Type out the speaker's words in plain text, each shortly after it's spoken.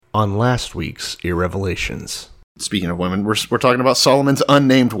on last week's Irrevelations. Speaking of women, we're talking about Solomon's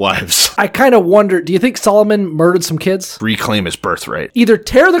unnamed wives. I kind of wonder, do you think Solomon murdered some kids? Reclaim his birthright. Either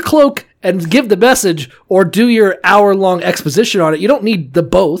tear the cloak and give the message, or do your hour-long exposition on it. You don't need the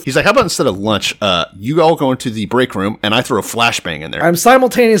both. He's like, how about instead of lunch, you all go into the break room, and I throw a flashbang in there. I'm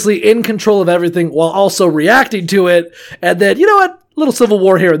simultaneously in control of everything while also reacting to it, and then, you know what? Little civil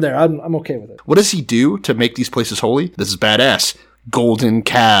war here and there. I'm okay with it. What does he do to make these places holy? This is badass. Golden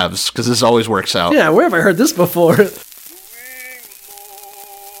calves, because this always works out. Yeah, where have I heard this before?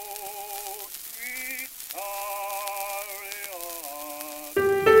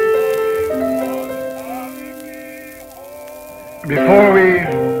 Before we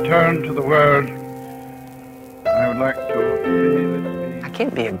turn to the word, I would like to say this. I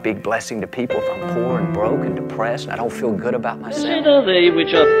can't be a big blessing to people if I'm poor and broke and depressed and I don't feel good about myself. Blessed are they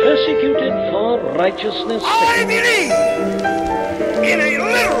which are persecuted for righteousness' sake. I believe in a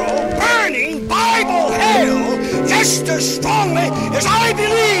literal, burning Bible hell just as strongly as I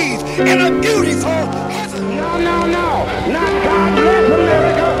believe in a beautiful heaven. No. Not God bless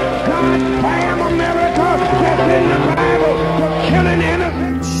America. God damn America. Just in the Bible for killing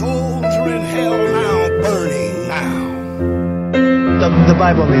innocent Souls are in hell now, burning now. The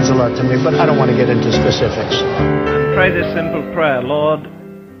Bible means a lot to me, but I don't want to get into specifics. And pray this simple prayer, Lord,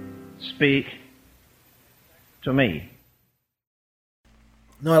 speak to me.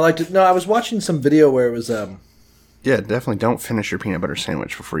 No, I liked it. No, I was watching some video where it was, Yeah, definitely don't finish your peanut butter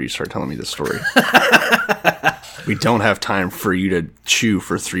sandwich before you start telling me this story. We don't have time for you to chew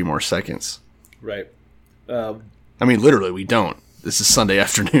for 3 more seconds. Right. I mean, literally, we don't. This is Sunday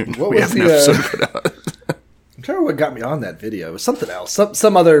afternoon. What We was have an the, episode put out. I'm trying to remember what got me on that video. It was something else.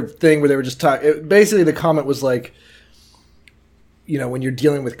 Some other thing where they were just talking. Basically, the comment was like, you know, when you're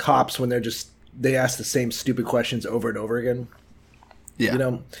dealing with cops, when they ask the same stupid questions over and over again. Yeah. You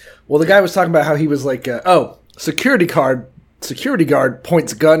know? Well, the guy was talking about how he was like, security guard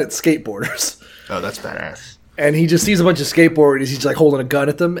points gun at skateboarders. Oh, that's badass. And he just sees a bunch of skateboarders. He's like holding a gun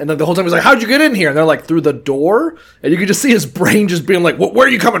at them. And then the whole time he's like, how'd you get in here? And they're like, through the door. And you can just see his brain just being like, where are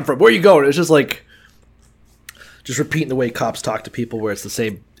you coming from? Where are you going? It's just like, just repeating the way cops talk to people where it's the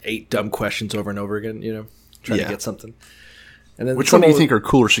same 8 dumb questions over and over again, you know, trying to get something. And then which one do you think are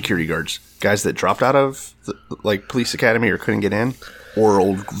cooler security guards? Guys that dropped out of police academy or couldn't get in? Or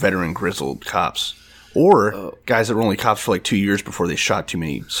old veteran grizzled cops? Or guys that were only cops for like 2 years before they shot too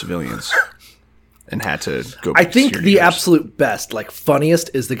many civilians? And had to go. I think the absolute best, like funniest,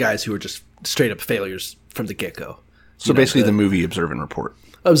 is the guys who are just straight up failures from the get go. So basically, the movie Observe and Report.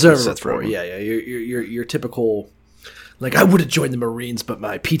 Observe and Report, yeah. Your typical, like I would have joined the Marines, but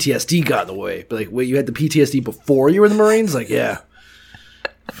my PTSD got in the way. But like, wait, you had the PTSD before you were in the Marines? Like, yeah.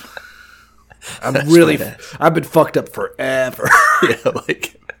 I've been fucked up forever. Yeah,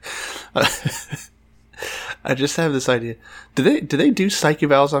 like. I just have this idea. Do they do psych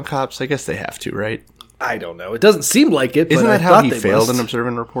evals on cops? I guess they have to, right? I don't know. It doesn't seem like it. Isn't but that how he failed in Observe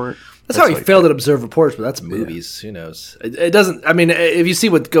and Report? That's how he failed at Observe Reports, but that's movies. Who knows? It doesn't. I mean, if you see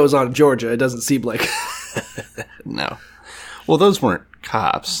what goes on in Georgia, it doesn't seem like. No. Well, those weren't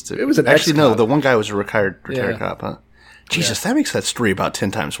cops. It was an actually ex-cop. no. The one guy was a retired cop, huh? Jesus, that makes that story about 10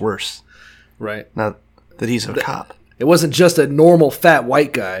 times worse. Right. Not that he's a cop. It wasn't just a normal fat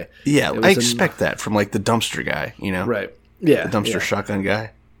white guy. Yeah, I expect that from like the dumpster guy, you know? Right. Yeah. The dumpster shotgun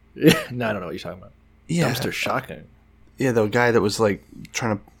guy. Yeah. No, I don't know what you're talking about. Yeah. Dumpster shotgun. Yeah, the guy that was like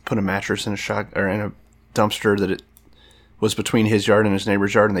trying to put a mattress in a dumpster that it was between his yard and his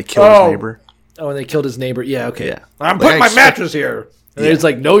neighbor's yard, and they killed his neighbor. Oh, and they killed his neighbor. Yeah, okay. Yeah. I'm putting my mattress here. And he's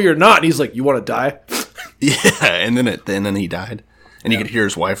like, no, you're not. And he's like, you want to die? Yeah, and then he died. And you could hear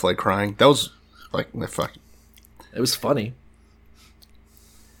his wife like crying. That was like, fuck. It was funny.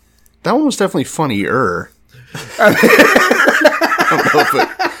 That one was definitely funnier. I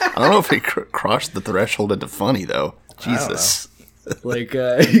don't know if it crossed the threshold into funny, though. Jesus. Like,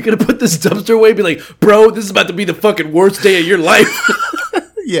 you gonna put this dumpster away and be like, bro, this is about to be the fucking worst day of your life.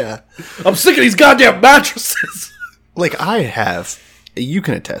 Yeah. I'm sick of these goddamn mattresses. Like, you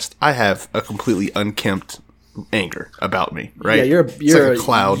can attest, I have a completely unkempt anger about me, right? Yeah, you're like a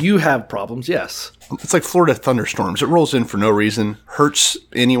cloud. You have problems, yes. It's like Florida thunderstorms. It rolls in for no reason, hurts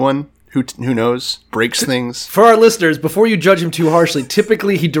anyone who knows, breaks things. For our listeners, before you judge him too harshly,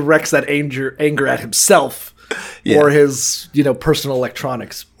 typically he directs that anger at himself or his, personal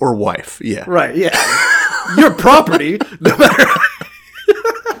electronics or wife. Yeah, right. Yeah, your property, no matter.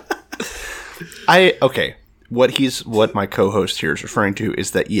 What my co-host here is referring to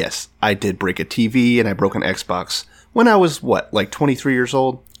is that yes, I did break a TV and I broke an Xbox when I was 23 years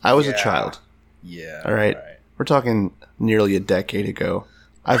old. I was a child. Yeah. All right. We're talking nearly a decade ago.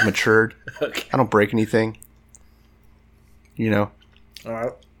 I've matured. Okay. I don't break anything. You know? All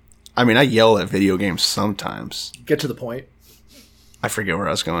right. I mean, I yell at video games sometimes. Get to the point. I forget where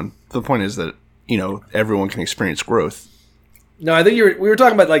I was going. The point is that, you know, everyone can experience growth. No, I think we were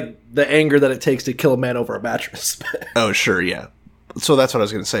talking about like the anger that it takes to kill a man over a mattress. Oh, sure, yeah. So that's what I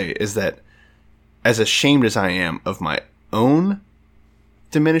was going to say, is that as ashamed as I am of my own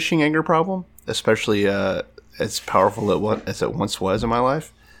diminishing anger problem, especially as powerful as it once was in my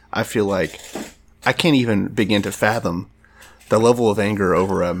life, I feel like I can't even begin to fathom the level of anger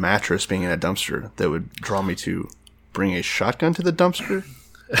over a mattress being in a dumpster that would draw me to bring a shotgun to the dumpster.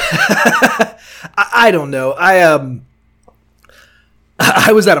 I don't know.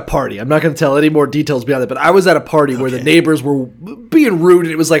 I was at a party. I'm not going to tell any more details beyond that, but I was at a party where the neighbors were being rude,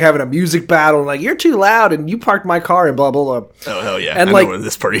 and it was like having a music battle, and like, you're too loud, and you parked my car, and blah, blah, blah. Oh, hell yeah. And I like, know what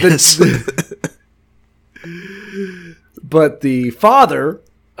this party is. But the father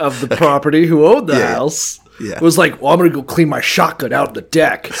of the property who owned the house was like, well, I'm going to go clean my shotgun out on the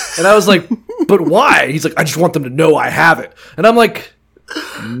deck. And I was like, but why? He's like, I just want them to know I have it. And I'm like,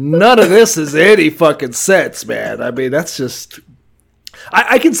 none of this is any fucking sense, man. I mean, that's just...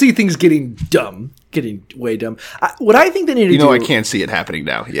 I can see things getting way dumb. What I think they need to do... You know, I can't see it happening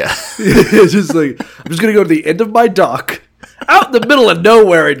now, yeah. It's just like, I'm just going to go to the end of my dock, out in the middle of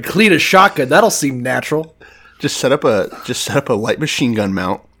nowhere, and clean a shotgun. That'll seem natural. Just set up a light machine gun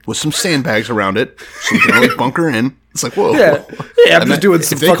mount with some sandbags around it so we can really bunker in. It's like, whoa. Yeah, I'm just doing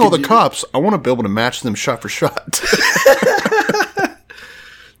some If they call the cops, I want to be able to match them shot for shot.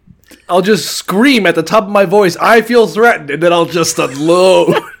 I'll just scream at the top of my voice, I feel threatened, and then I'll just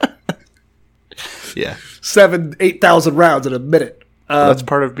unload. Yeah. 8,000 rounds in a minute. That's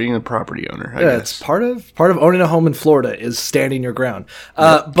part of being a property owner, I guess. It's part of owning a home in Florida is standing your ground.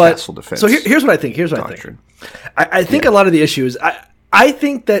 But castle defense. So here's what I think. I think a lot of the issue is I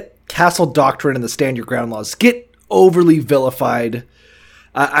think that castle doctrine and the stand your ground laws get overly vilified.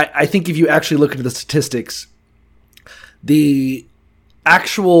 I think if you actually look into the statistics, the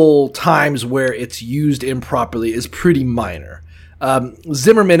actual times where it's used improperly is pretty minor.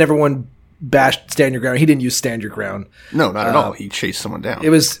 Zimmerman, everyone bashed stand your ground. He didn't use stand your ground. No, not at all. He chased someone down. It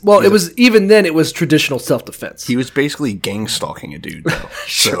was even then it was traditional self-defense. He was basically gang stalking a dude, though.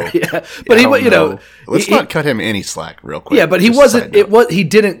 Sure, so, yeah. But let's not cut him any slack real quick. Yeah, but he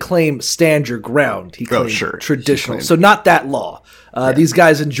didn't claim stand your ground. He claimed traditional. So not that law. These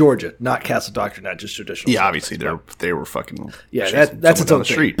guys in Georgia, not castle doctrine, not just traditional. Yeah, obviously they were fucking that's its own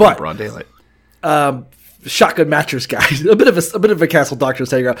street, thing. But broad daylight. Shotgun mattress guys, a bit of a castle doctrine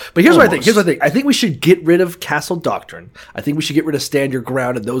stand your ground. But here's what I think. I think we should get rid of castle doctrine. I think we should get rid of stand your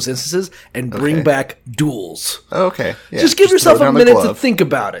ground in those instances and bring back duels. Okay, yeah. Just give yourself a minute to think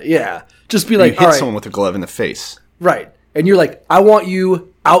about it. Yeah, just be like, you hit someone with a glove in the face, right? And you're like, I want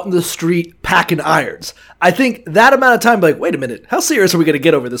you out in the street packing irons. I think that amount of time, like, wait a minute, how serious are we going to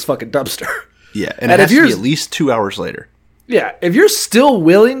get over this fucking dumpster? Yeah, and it has to be at least 2 hours later. Yeah, if you're still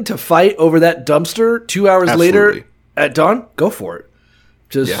willing to fight over that dumpster 2 hours later at dawn, go for it.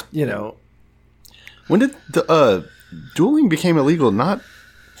 Just, When did the dueling became illegal? Not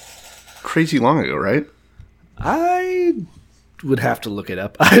crazy long ago, right? I would have to look it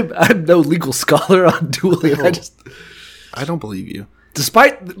up. I'm no legal scholar on dueling. I don't believe you.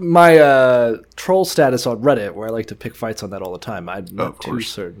 Despite my troll status on Reddit, where I like to pick fights on that all the time, I'm not too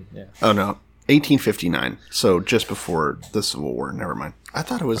certain. Yeah. Oh, no. 1859, so just before the Civil War. Never mind. I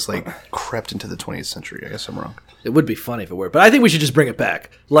thought it was crept into the 20th century. I guess I'm wrong. It would be funny if it were, but I think we should just bring it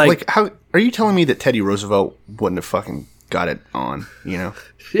back. Like how are you telling me that Teddy Roosevelt wouldn't have fucking got it on? You know,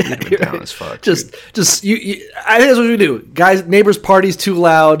 yeah, down as fuck. I think that's what we do, guys. Neighbors' party's too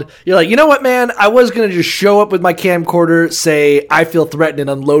loud. You're like, you know what, man? I was gonna just show up with my camcorder, say I feel threatened, and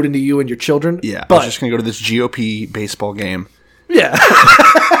unload into you and your children. Yeah, but I was just gonna go to this GOP baseball game. Yeah.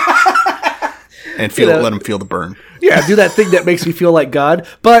 And let them feel the burn. Yeah, do that thing that makes me feel like God.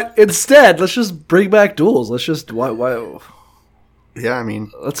 But instead, let's just bring back duels. Let's just why? Yeah, I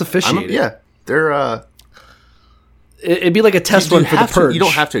mean, let's officiate. Yeah, they're. It'd be like a test run for the Purge. You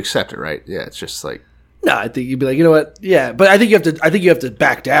don't have to accept it, right? Yeah, it's just like. No, I think you'd be like, you know what? Yeah, but I think you have to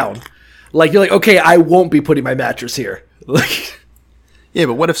back down. Like you're like, okay, I won't be putting my mattress here. Like. Yeah,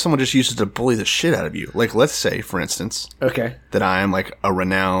 but what if someone just uses to bully the shit out of you? Like, let's say, for instance, that I am like a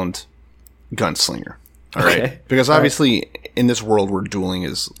renowned gunslinger. All right, because obviously in this world where dueling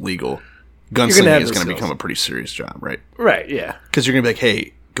is legal, gunslinging is going to become a pretty serious job, right? Right. Yeah. Because you're going to be like,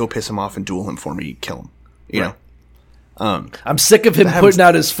 hey, go piss him off and duel him for me, kill him. You know. I'm sick of him putting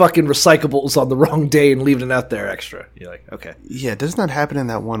out his fucking recyclables on the wrong day and leaving it out there extra. You're like, okay. Yeah, doesn't that happen in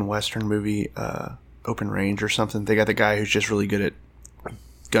that one Western movie, Open Range or something? They got the guy who's just really good at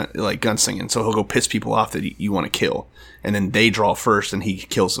gunslinging. So he'll go piss people off that you want to kill, and then they draw first, and he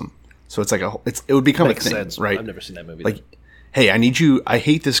kills them. So it's like it would become Makes a thing, sense. right? I've never seen that movie. Like, hey, I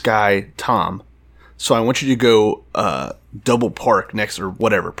hate this guy Tom, so I want you to go park next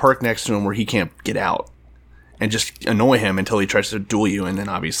to him where he can't get out, and just annoy him until he tries to duel you, and then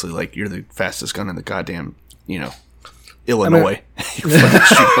obviously like you're the fastest gun in the goddamn Illinois. You're fucking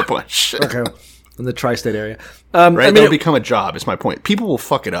shooting a bunch. Okay, in the tri-state area, right? It'll become a job. Is my point. People will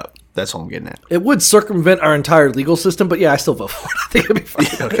fuck it up. That's all I'm getting at. It would circumvent our entire legal system, but yeah, I still vote for it. I think it'd be fine.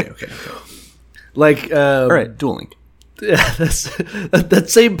 Yeah, okay. Like, all right, dueling. Yeah, that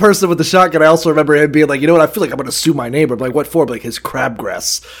same person with the shotgun. I also remember him being like, you know what? I feel like I'm going to sue my neighbor. I'm like, what for? I'm like, his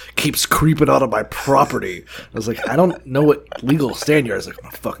crabgrass keeps creeping out of my property. I was like, I don't know what legal stand you're. I was like, I'm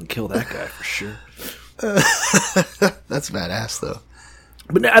going to fucking kill that guy for sure. That's badass, though.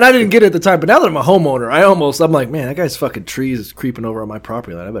 And I didn't get it at the time, but now that I'm a homeowner, I'm like, man, that guy's fucking trees is creeping over on my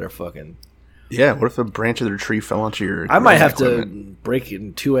property line. I better fucking... Yeah, what if a branch of their tree fell onto your... I might have to break it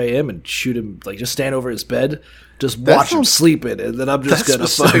at 2 a.m. and shoot him, like just stand over his bed, just watch him sleeping, and then I'm just going to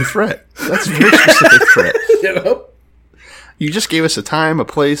specific threat. That's a very specific threat. You know? You just gave us a time, a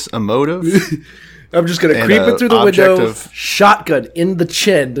place, a motive. I'm just going to creep it through the window, shotgun in the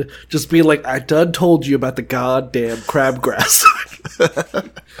chin, just be like, I done told you about the goddamn crabgrass.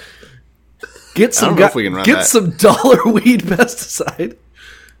 Get some dollar weed pesticide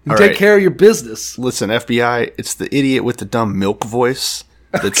and take care of your business. Listen, FBI, it's the idiot with the dumb milk voice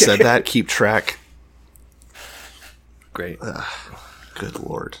that said that. Keep track. Great. Good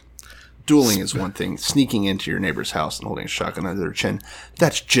Lord. Dueling is one thing. Sneaking into your neighbor's house and holding a shotgun under their chin,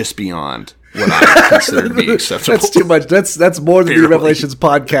 that's just beyond what I consider to be acceptable. That's too much. That's more than the Revelations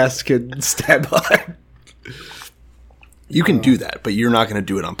podcast can stand by. You can do that, but you're not going to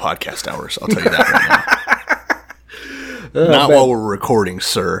do it on podcast hours. I'll tell you that right now. Not while we're recording,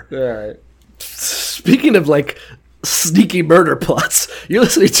 sir. All right. Speaking of like sneaky murder plots, you're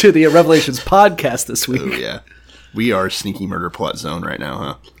listening to the Revelations podcast this week. Oh, yeah. We are sneaky murder plot zone right now,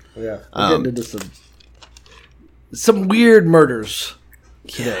 huh? Yeah. We're getting into some weird murders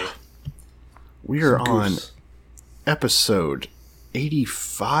today. Yeah. We are on episode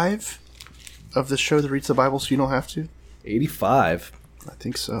 85 of the show that reads the Bible so you don't have to. 85. I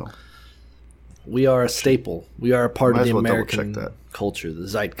think so. We are a staple. We are a part of the American culture, the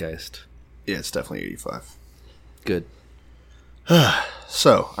zeitgeist. Yeah, it's definitely 85. Good.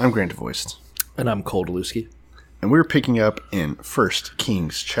 So, I'm Grant DeVoist. And I'm Cole Delusky. And we're picking up in 1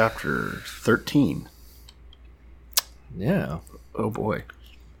 Kings chapter 13. Yeah. Oh boy.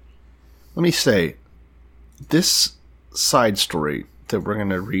 Let me say, this side story that we're going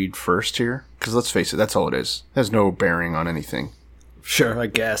to read first here, because let's face it, that's all it is. It has no bearing on anything. Sure, I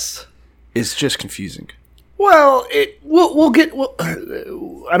guess. It's just confusing. Well, we'll get... I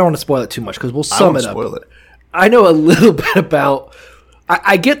don't want to spoil it too much, because we'll sum it up. Spoil it. I know a little bit about...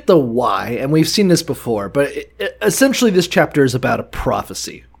 I get the why, and we've seen this before, but essentially this chapter is about a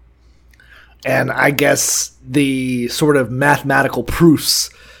prophecy. And I guess the sort of mathematical proofs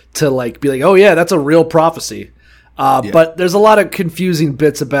to like be like, oh yeah, that's a real prophecy. But there's a lot of confusing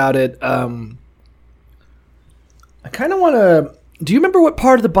bits about it. I kind of want to... Do you remember what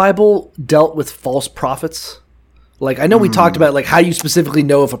part of the Bible dealt with false prophets? Like, I know we talked about like how you specifically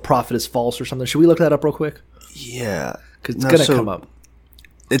know if a prophet is false or something. Should we look that up real quick? Yeah. Because it's going to come up.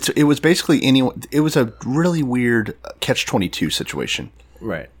 It was basically anyone. It was a really weird catch-22 situation,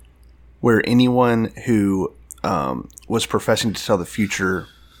 right? Where anyone who was professing to tell the future,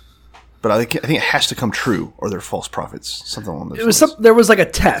 but I think it has to come true, or they're false prophets. Something along those lines. There was like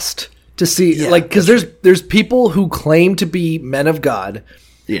a test to see, like, because there's people who claim to be men of God,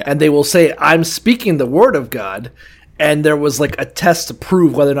 and they will say, "I'm speaking the word of God." And there was like a test to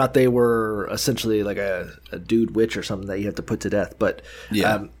prove whether or not they were essentially like a dude witch or something that you have to put to death. But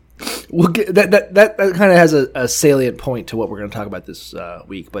we'll get that kind of has a salient point to what we're going to talk about this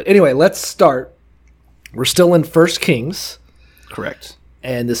week. But anyway, let's start. We're still in 1 Kings. Correct.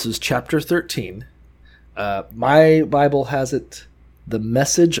 And this is chapter 13. My Bible has it, the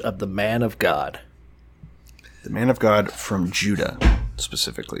message of the man of God. The man of God from Judah,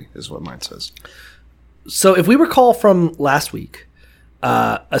 specifically, is what mine says. So if we recall from last week,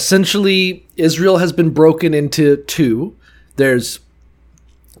 essentially Israel has been broken into two. There's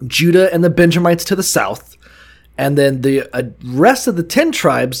Judah and the Benjamites to the south, and then the rest of the 10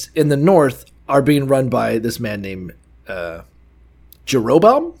 tribes in the north are being run by this man named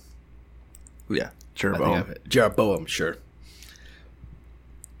Jeroboam? Yeah, Jeroboam. Jeroboam, sure.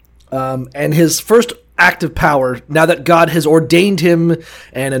 And his first active power now that God has ordained him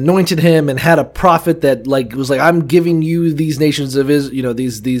and anointed him and had a prophet that like was like, I'm giving you these nations of Israel,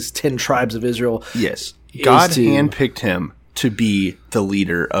 these 10 tribes of Israel. Yes. God handpicked him to be the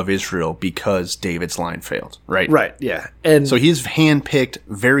leader of Israel because David's line failed, right? Right, yeah. And so he's handpicked,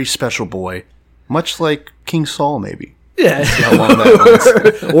 very special boy, much like King Saul, maybe. Yeah. How long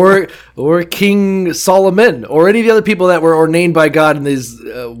that was. or King Solomon, or any of the other people that were ordained by God in these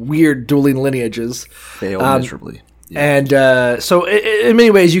weird dueling lineages. Failed miserably. Yeah. And so in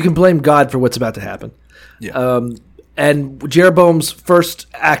many ways, you can blame God for what's about to happen. Yeah. And Jeroboam's first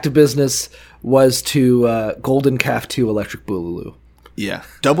act of business was to golden calf to electric boogaloo. Yeah.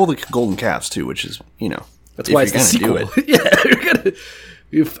 Double the golden calves, too, which is, that's why it's the sequel. Do it. Yeah. You're gonna,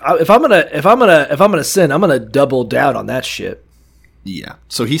 if I'm gonna sin, I'm gonna double down on that shit. Yeah.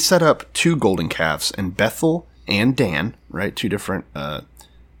 So he set up 2 golden calves in Bethel and Dan, right? 2 different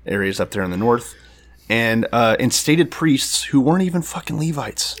areas up there in the north, and instated priests who weren't even fucking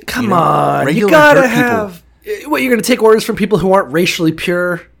Levites. Come on, you gotta have. What, you're gonna take orders from people who aren't racially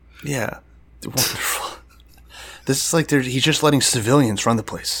pure? Yeah. Wonderful. This is like he's just letting civilians run the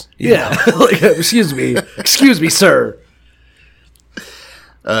place. Yeah. Like, excuse me, sir.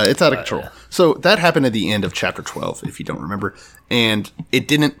 It's out of control. So that happened at the end of chapter 12, if you don't remember, and it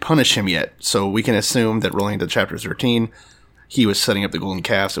didn't punish him yet. So we can assume that rolling into chapter 13, he was setting up the golden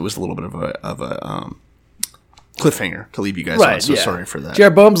calves. It was a little bit of a cliffhanger to leave you guys on. So sorry for that.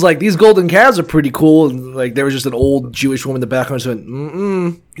 Jeroboam's like, these golden calves are pretty cool, and like there was just an old Jewish woman in the background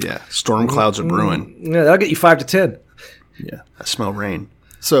saying, Yeah, storm clouds are brewing. Yeah, that'll get you 5 to 10. Yeah, I smell rain.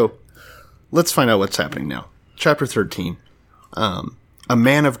 So let's find out what's happening now. Chapter 13. A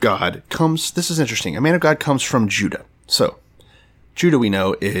man of God comes. This is interesting. A man of God comes from Judah. So Judah, we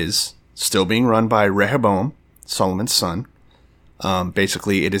know, is still being run by Rehoboam, Solomon's son.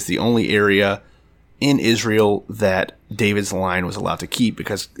 Basically, it is the only area in Israel that David's line was allowed to keep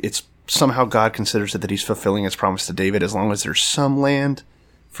because it's somehow God considers it that he's fulfilling his promise to David as long as there's some land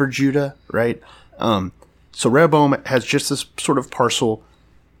for Judah, right? So Rehoboam has just this sort of parcel,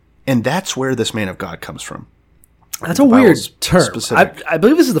 and that's where this man of God comes from. That's a weird term. I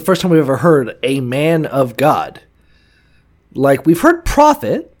believe this is the first time we've ever heard a man of God. Like, we've heard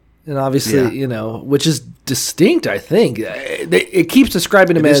prophet, and obviously, which is distinct, I think. It keeps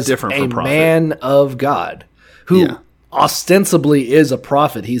describing him as a man of God, who ostensibly is a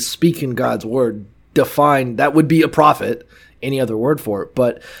prophet. He's speaking God's word. Defined, that would be a prophet, any other word for it.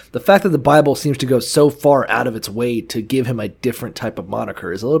 But the fact that the Bible seems to go so far out of its way to give him a different type of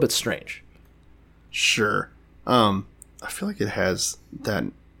moniker is a little bit strange. Sure. I feel like it has that.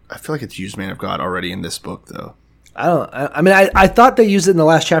 I feel like it's used man of God already in this book, though. I thought they used it in the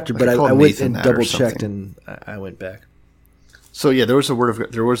last chapter, but I went and double checked and I went back. So yeah, there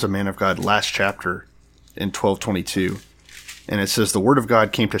was a man of God last chapter in 12:22, and it says the word of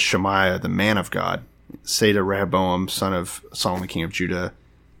God came to Shemaiah, the man of God, say to Rehoboam, son of Solomon, king of Judah,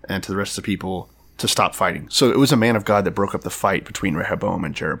 and to the rest of the people to stop fighting. So it was a man of God that broke up the fight between Rehoboam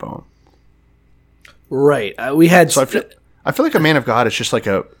and Jeroboam. Right. We had. So I feel like a man of God is just like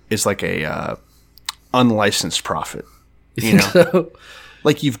a unlicensed prophet. You know, So,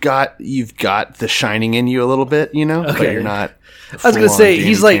 like you've got the shining in you a little bit, but you're not. I was gonna say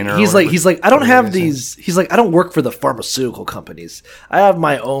he's like I don't have these. He's like, I don't work for the pharmaceutical companies. I have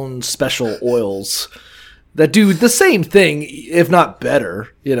my own special oils that do the same thing, if not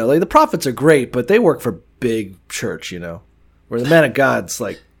better. Like the prophets are great, but they work for big church. Where the man of God's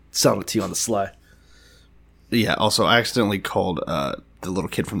like selling it to you on the sly. Yeah. Also, I accidentally called the little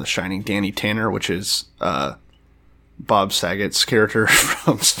kid from The Shining Danny Tanner, which is Bob Saget's character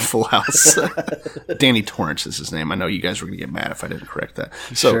from Full House. Danny Torrance is his name. I know you guys were going to get mad if I didn't correct that.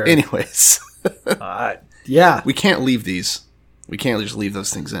 So, Sure. anyways, Yeah. we can't leave these. We can't just leave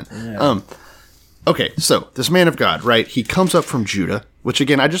those things in. Yeah. Okay, so this man of God, right? He comes up from Judah, which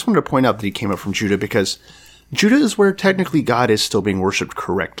again, I just wanted to point out that he came up from Judah because Judah is where technically God is still being worshipped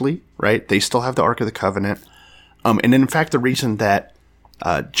correctly, right? They still have the Ark of the Covenant. And in fact, the reason that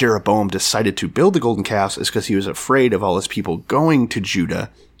Jeroboam decided to build the golden calves is because he was afraid of all his people going to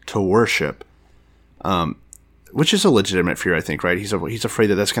Judah to worship, which is a legitimate fear, I think, right? He's afraid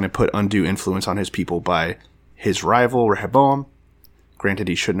that that's going to put undue influence on his people by his rival, Rehoboam. Granted,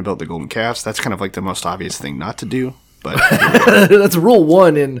 he shouldn't have built the golden calves. That's kind of like the most obvious thing not to do. But that's rule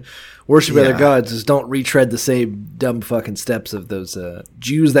 1 in worship other gods is don't retread the same dumb fucking steps of those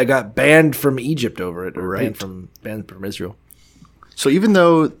Jews that got banned from Egypt over it, or banned from Israel. So even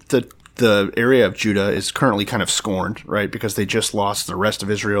though the area of Judah is currently kind of scorned, right, because they just lost the rest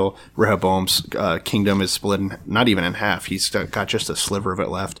of Israel, Rehoboam's kingdom is split not even in half. He's got just a sliver of it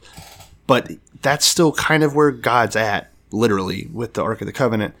left. But that's still kind of where God's at, literally, with the Ark of the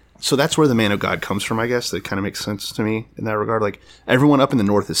Covenant. So that's where the man of God comes from, I guess. That kind of makes sense to me in that regard. Like, everyone up in the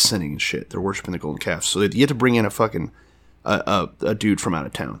north is sinning and shit. They're worshiping the golden calf. So you have to bring in a fucking a dude from out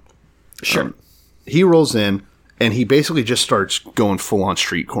of town. Sure. He rolls in, and he basically just starts going full-on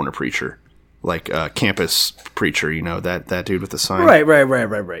street corner preacher. Like campus preacher, you know, that dude with the sign.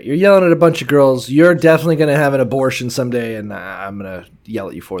 Right. You're yelling at a bunch of girls. You're definitely going to have an abortion someday, and I'm going to yell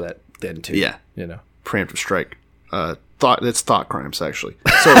at you for that then, too. Yeah. You know. Preemptive strike. It's thought crimes, actually.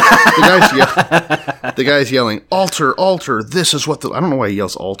 So the guy's yelling, altar, altar, this is what I don't know why he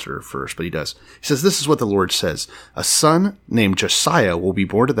yells altar first, but he does. He says, this is what the Lord says. A son named Josiah will be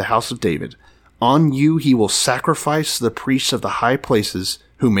born to the house of David. On you he will sacrifice the priests of the high places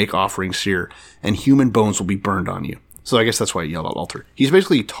who make offerings here, and human bones will be burned on you. So I guess that's why he yelled out altar. He's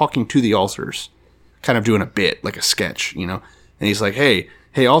basically talking to the altars, kind of doing a bit, like a sketch, you know? And he's like, hey,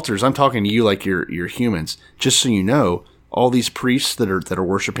 altars, I'm talking to you like you're humans. Just so you know, all these priests that are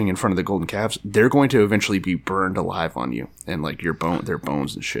worshiping in front of the golden calves, they're going to eventually be burned alive on you, and like their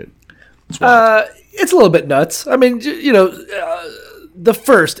bones and shit. It's a little bit nuts. I mean, you know, the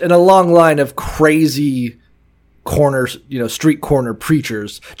first in a long line of crazy corners, you know, street corner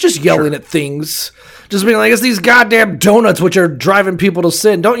preachers just yelling at things, just being like, it's these goddamn donuts which are driving people to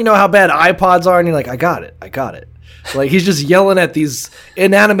sin. Don't you know how bad iPods are? And you're like, I got it. Like, he's just yelling at these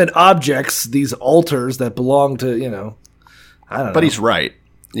inanimate objects, these altars that belong to, you know, I don't know. But he's right,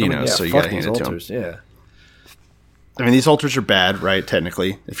 you know, so you gotta hand it to him. Yeah. I mean, these altars are bad, right?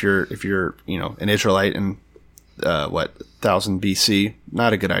 Technically, if you're, you know, an Israelite in 1000 BC,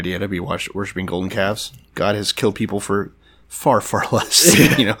 not a good idea to be worshiping golden calves. God has killed people for far less.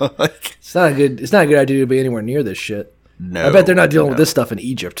 You know, like, it's not a good idea to be anywhere near this shit. No, I bet they're not dealing with this stuff in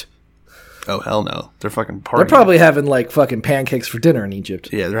Egypt. Oh hell no, they're fucking partying. They're probably having like fucking pancakes for dinner in Egypt.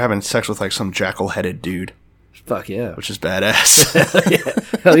 Yeah, they're having sex with like some jackal-headed dude. Fuck yeah, which is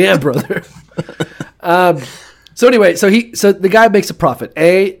badass. Hell yeah, brother. So anyway, so the guy makes a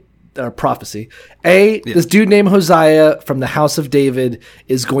prophecy. This dude named Hosea from the house of David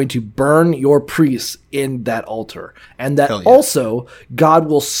is going to burn your priests in that altar. And that also God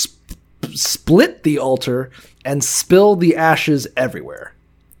will split the altar and spill the ashes everywhere.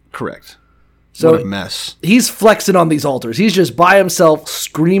 Correct. So what a mess. He's flexing on these altars. He's just by himself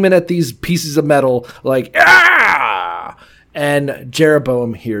screaming at these pieces of metal like, ah! And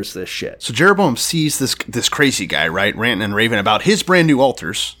Jeroboam hears this shit. So Jeroboam sees this crazy guy, right, ranting and raving about his brand new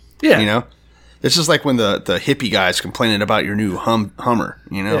altars. Yeah. You know? This is like when the hippie guy's complaining about your new Hummer,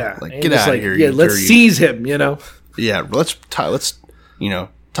 you know? Yeah. Like, get out of here. Yeah, let's seize him, you know? Yeah, let's you know,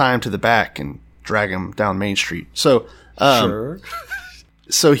 tie him to the back and drag him down Main Street. So, sure.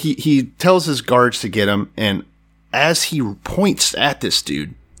 So he tells his guards to get him, and as he points at this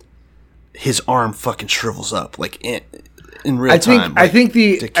dude, his arm fucking shrivels up, like in real time. I think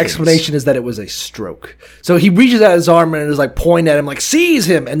the explanation is that it was a stroke. So he reaches out his arm and is like pointing at him, like, seize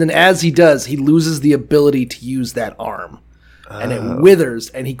him. And then as he does, he loses the ability to use that arm. And it withers,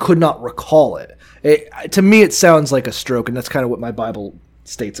 and he could not recall it. To me, it sounds like a stroke, and that's kind of what my Bible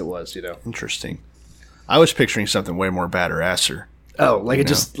states it was, you know. Interesting. I was picturing something way more badasser. Oh, like it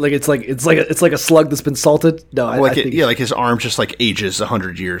just like it's like a slug that's been salted. No, like like his arm just like ages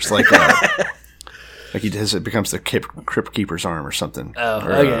 100 years, like like it becomes the crypt keeper's arm or something. Oh,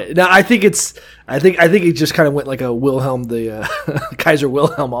 okay. No, I think it just kind of went like a Wilhelm, the Kaiser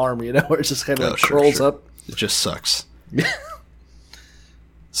Wilhelm arm, you know, where it just kind of curls up. It just sucks.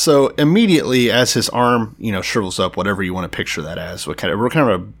 So immediately, as his arm, you know, shrivels up, whatever you want to picture that as, what kind of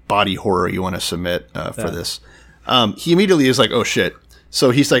a body horror you want to submit for this. He immediately is like, oh shit.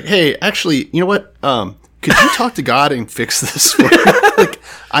 So he's like, hey, actually, you know what? Could you talk to God and fix this for me? Like,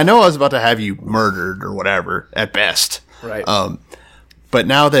 I know I was about to have you murdered or whatever at best. Right. But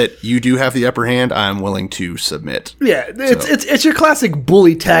now that you do have the upper hand, I'm willing to submit. Yeah, it's your classic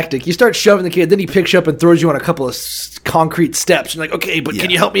bully tactic. You start shoving the kid, then he picks you up and throws you on a couple of concrete steps. You're like, okay, but can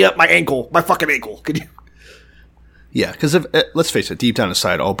you help me up? My fucking ankle. Could you? Yeah, because let's face it, deep down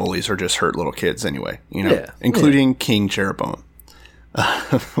inside, all bullies are just hurt little kids anyway, you know, including King Jeroboam,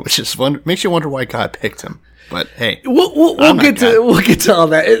 which is makes you wonder why God picked him. But hey, we'll get to all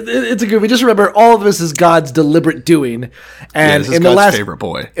that. It's a good. We just remember all of this is God's deliberate doing, and this is God's favorite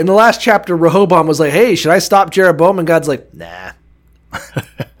boy. In the last chapter, Rehoboam was like, "Hey, should I stop Jeroboam?" And God's like, "Nah,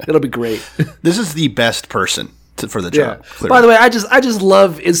 it'll be great." This is the best person for the job. Yeah. By the way, I just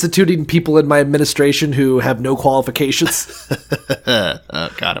love instituting people in my administration who have no qualifications.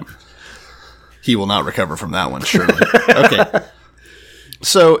 Got him. He will not recover from that one, surely. Okay.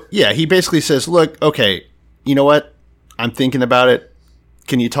 So, yeah, he basically says, look, okay, you know what? I'm thinking about it.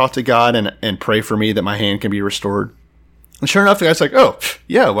 can you talk to God and pray for me that my hand can be restored? And sure enough, the guy's like, oh,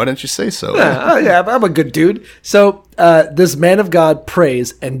 yeah, why didn't you say so? Yeah, I'm a good dude. So this man of God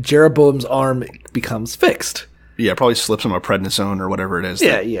prays, and Jeroboam's arm becomes fixed. Yeah, probably slips him a prednisone or whatever it is.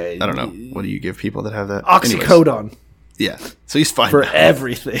 Yeah. I don't know. What do you give people that have that? Oxycodone. Anyways, yeah. So he's fine for now.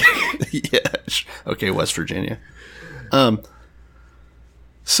 everything. Yeah. Okay, West Virginia.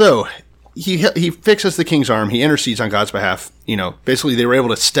 So he fixes the king's arm. He intercedes on God's behalf. You know, basically they were able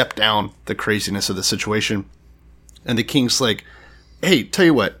to step down the craziness of the situation. And the king's like, hey, tell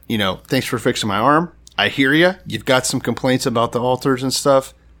you what, you know, thanks for fixing my arm. I hear you. You've got some complaints about the altars and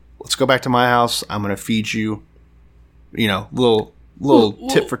stuff. Let's go back to my house. I'm going to feed you, you know, little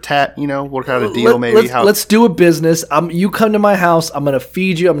tit for tat, you know, work out a deal maybe. Let's do a business. You come to my house. I'm going to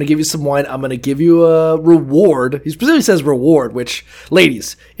feed you. I'm going to give you some wine. I'm going to give you a reward. He specifically says reward, which,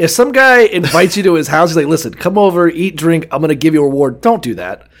 ladies, if some guy invites you to his house, he's like, listen, come over, eat, drink. I'm going to give you a reward. Don't do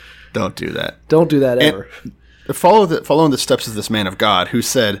that. Don't do that. Don't do that ever. Following the steps of this man of God who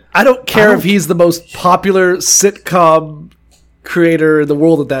said, I don't care if he's the most popular sitcom creator in the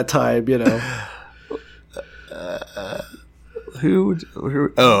world at that time, you know. Who?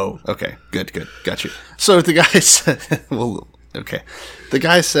 Oh, okay. Good. Got you. So the guy said, well, okay. The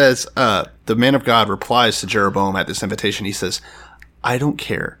guy says, the man of God replies to Jeroboam at this invitation. He says, I don't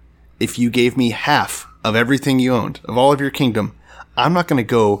care if you gave me half of everything you owned, of all of your kingdom. I'm not going to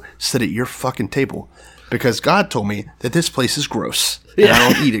go sit at your fucking table. Because God told me that this place is gross. And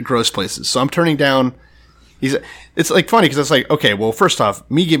I don't eat at gross places. So I'm turning down. It's like funny because it's like, okay, well, first off,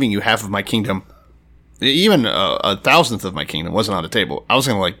 me giving you half of my kingdom, even a thousandth of my kingdom wasn't on the table. I was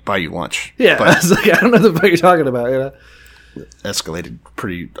going to like buy you lunch. Yeah. But I was like, I don't know the fuck you're talking about. You know? Escalated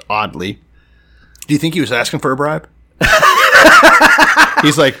pretty oddly. Do you think he was asking for a bribe?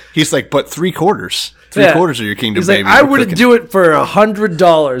 He's like, but 3/4. 3/4 of your kingdom, he's baby. Like, I wouldn't do it for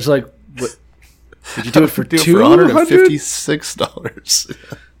 $100. Like, what? Would you do it for $156?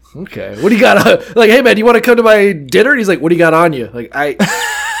 Okay. What do you got? Like, hey man, you want to come to my dinner? And he's like, what do you got on you? Like, I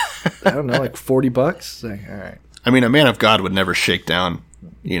don't know, like $40. Like, all right. I mean, a man of God would never shake down,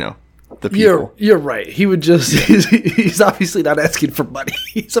 you know, the people. You're right. He would just. He's obviously not asking for money.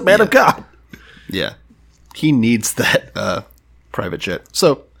 He's a man of God. Yeah, he needs that private jet.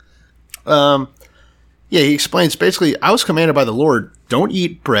 So, yeah, he explains basically, I was commanded by the Lord, don't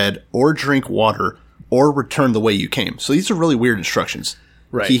eat bread or drink water or return the way you came. So these are really weird instructions.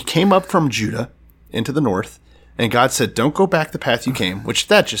 Right. He came up from Judah into the north, and God said, don't go back the path you came, which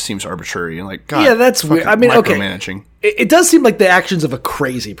that just seems arbitrary. And like, God, yeah, that's weird. I mean, okay. Micromanaging. It does seem like the actions of a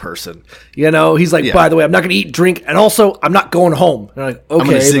crazy person. You know, he's like, by the way, I'm not going to eat, drink, and also I'm not going home. And I'm like, okay. I'm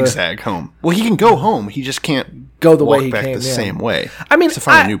going to zigzag home. Well, he can go home. He just can't go the way he back came. the same way. I mean, to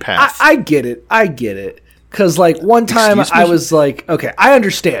find a new path. I get it. Because, like, one time I was like, okay, I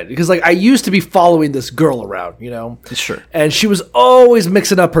understand. Because, like, I used to be following this girl around, you know? Sure. And she was always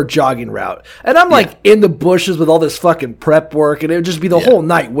mixing up her jogging route. And I'm, like, in the bushes with all this fucking prep work, and it would just be the whole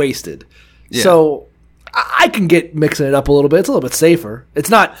night wasted. Yeah. So, I can get mixing it up a little bit. It's a little bit safer. It's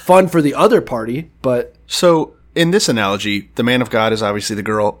not fun for the other party, but... So, in this analogy, the man of God is obviously the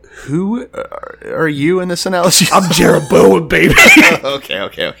girl. Who are you in this analogy? I'm Jeroboam, baby.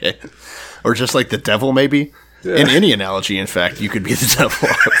 Okay. Or just like the devil, maybe? Yeah. In any analogy, in fact, you could be the devil,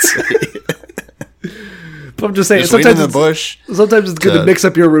 I would say. But I'm just saying, just sometimes it's good to mix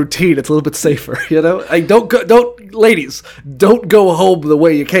up your routine. It's a little bit safer, you know? Like, ladies, don't go home the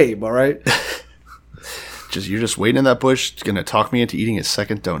way you came, all right? You're just waiting in that bush, going to talk me into eating a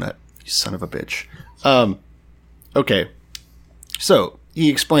second donut, you son of a bitch. Okay. So,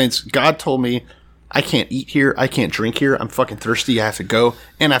 he explains, God told me, I can't eat here. I can't drink here. I'm fucking thirsty. I have to go.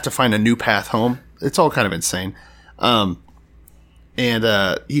 And I have to find a new path home. It's all kind of insane. And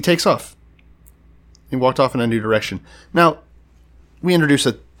he takes off. He walked off in a new direction. Now, we introduce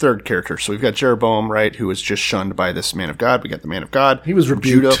a third character. So we've got Jeroboam, right, who was just shunned by this man of God. We got the man of God. He was rebuked.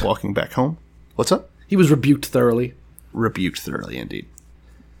 Judah walking back home. What's up? He was rebuked thoroughly. Rebuked thoroughly, indeed.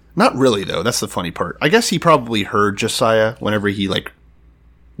 Not really, though. That's the funny part. I guess he probably heard Josiah whenever he, like,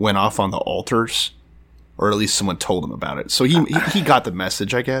 went off on the altars. Or at least someone told him about it. So he got the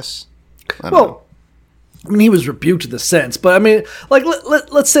message, I guess. I don't know. I mean, he was rebuked in the sense, but I mean, like,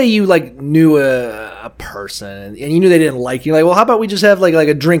 let's say you like knew a person and you knew they didn't like you. Like, well, how about we just have like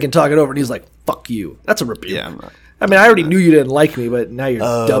a drink and talk it over? And he's like, "Fuck you." That's a rebuke. Yeah. I mean, I already knew you didn't like me, but now you're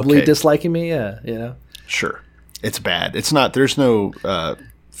doubly disliking me. Yeah, you know. Sure, it's bad. It's not. There's no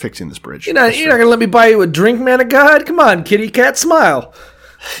fixing this bridge. You're not gonna let me buy you a drink, man of God? Come on, kitty cat, smile.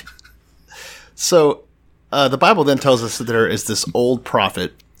 So. The Bible then tells us that there is this old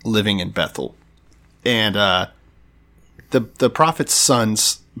prophet living in Bethel. And the prophet's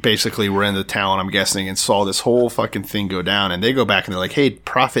sons basically were in the town, I'm guessing, and saw this whole fucking thing go down. And they go back and they're like, "Hey,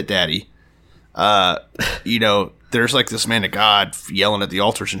 prophet daddy, there's like this man of God yelling at the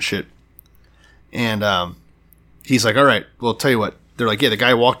altars and shit." And he's like, "All right, well, tell you what." They're like, "Yeah, the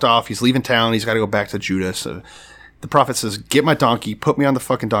guy walked off. He's leaving town. He's got to go back to Judah." So the prophet says, "Get my donkey. Put me on the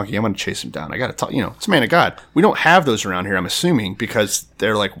fucking donkey. I'm going to chase him down. I got to talk. It's a man of God." We don't have those around here, I'm assuming, because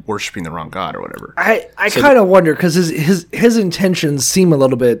they're like worshiping the wrong God or whatever. I kind of wonder because his intentions seem a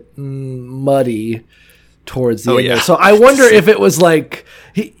little bit muddy towards the end. Yeah. So I wonder if it was like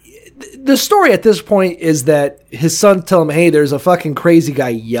the story at this point is that his sons tell him, "Hey, there's a fucking crazy guy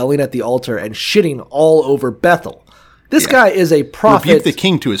yelling at the altar and shitting all over Bethel. This guy is a prophet." Rebuke the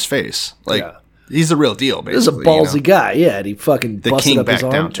king to his face. Like, he's the real deal, basically. This is a ballsy guy. Yeah, and he fucking busted up his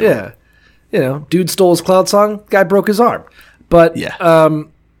arm. Down to him. Dude stole his cloud song, guy broke his arm. But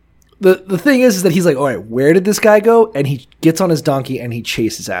the thing is that he's like, all right, where did this guy go? And he gets on his donkey and he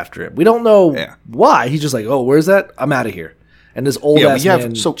chases after him. We don't know why. He's just like, oh, where's that? I'm out of here. And this old ass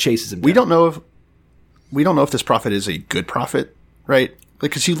man chases him down. We don't know if this prophet is a good prophet, right?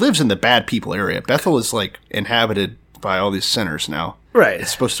 Because he lives in the bad people area. Bethel is like inhabited by all these sinners now. Right.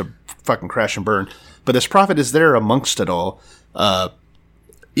 It's supposed to fucking crash and burn. But this prophet is there amongst it all. No,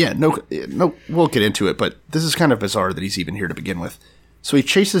 we'll get into it, but this is kind of bizarre that he's even here to begin with. So he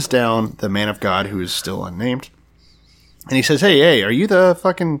chases down the man of God, who is still unnamed. And he says, hey, are you the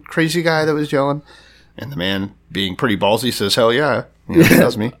fucking crazy guy that was yelling? And the man, being pretty ballsy, says, hell yeah. That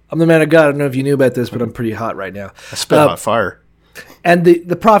was me. I'm the man of God. I don't know if you knew about this, but I'm pretty hot right now. I spit hot fire. And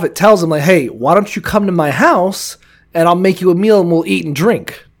the prophet tells him, like, hey, why don't you come to my house and I'll make you a meal and we'll eat and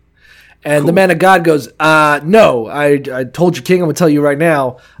drink. And the man of God goes, no, I told you, king, I'm going to tell you right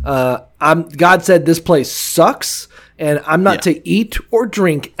now. God said this place sucks and I'm not to eat or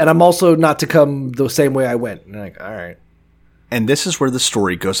drink. And I'm also not to come the same way I went. And I'm like, all right. And this is where the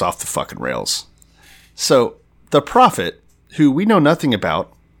story goes off the fucking rails. So the prophet, who we know nothing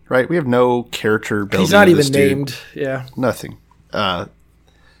about, right? We have no character building. He's not even named. Yeah. Nothing.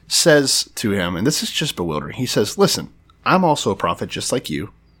 Says to him, and this is just bewildering. He says, listen, I'm also a prophet just like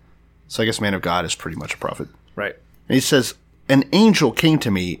you. So I guess man of God is pretty much a prophet. Right. And he says, an angel came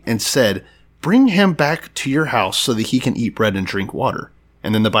to me and said, bring him back to your house so that he can eat bread and drink water.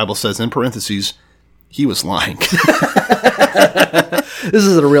 And then the Bible says, in parentheses, he was lying. This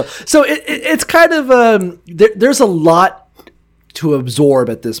isn't a real. So it's kind of, there's a lot to absorb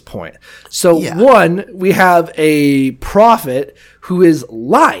at this point. So one, we have a prophet who is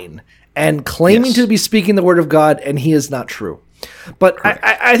lying and claiming to be speaking the word of God, and he is not true. But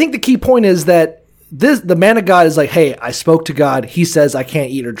I think the key point is that the man of God is like, hey, I spoke to God. He says I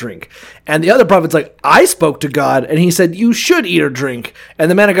can't eat or drink. And the other prophet's like, I spoke to God, and he said you should eat or drink. And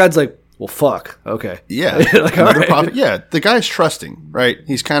the man of God's like, well, fuck. Okay. Yeah. Like, another prophet. Yeah. The guy's trusting, right?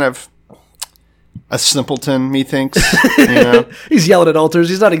 He's kind of a simpleton, methinks. He's yelling at altars.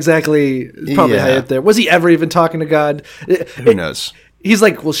 He's not exactly probably high up there. Was he ever even talking to God? Who knows? He's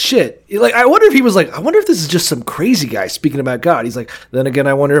like, well, shit. Like, I wonder if he was like, I wonder if this is just some crazy guy speaking about God. He's like, then again,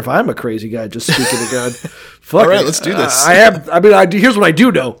 I wonder if I'm a crazy guy just speaking to God. Fuck. All right, let's do this. Here's what I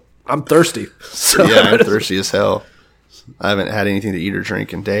do know. I'm thirsty. So yeah, I'm thirsty as hell. I haven't had anything to eat or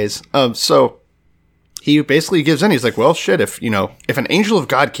drink in days. So he basically gives in. He's like, well, shit, if an angel of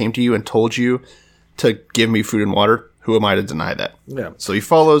God came to you and told you to give me food and water, who am I to deny that? Yeah. So he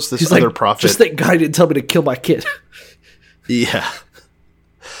follows this other prophet. Just that guy didn't tell me to kill my kid. Yeah.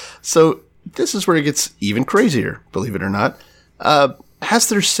 So this is where it gets even crazier, believe it or not. As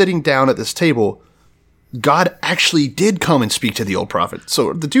they're sitting down at this table, God actually did come and speak to the old prophet.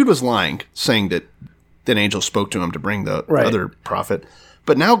 So the dude was lying, saying that an angel spoke to him to bring the other prophet.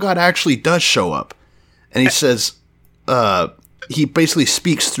 But now God actually does show up. And he says, he basically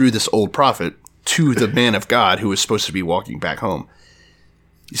speaks through this old prophet to the man of God who is supposed to be walking back home.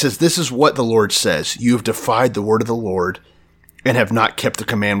 He says, this is what the Lord says. You have defied the word of the Lord and have not kept the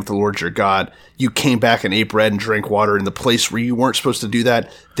command with the Lord your God. You came back and ate bread and drank water in the place where you weren't supposed to do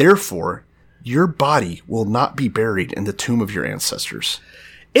that. Therefore, your body will not be buried in the tomb of your ancestors.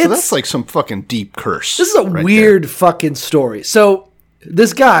 So that's like some fucking deep curse. This is a weird fucking story. So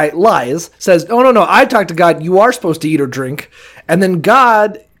this guy lies, says, oh, no, I talked to God. You are supposed to eat or drink. And then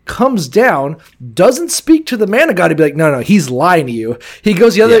God comes down, doesn't speak to the man of God to be like, no, he's lying to you. He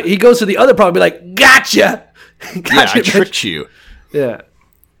goes He goes to the other prophet and be like, gotcha. I tricked you. Yeah.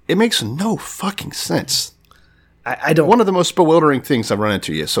 It makes no fucking sense. I don't. One of the most bewildering things I've run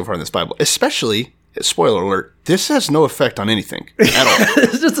into so far in this Bible, especially, spoiler alert, this has no effect on anything at all.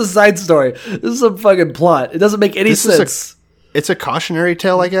 It's just a side story. This is a fucking plot. It doesn't make any sense. It's a cautionary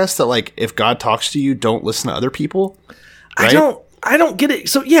tale, I guess, that like if God talks to you, don't listen to other people. Right? I don't get it.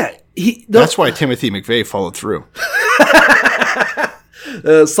 So yeah, that's why Timothy McVeigh followed through.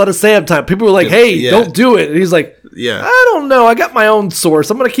 Son of Sam time. People were like, "Hey, don't do it," and he's like, "Yeah, I don't know. I got my own source.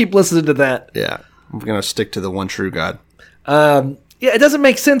 I'm gonna keep listening to that." Yeah, I'm gonna stick to the one true God. Yeah, it doesn't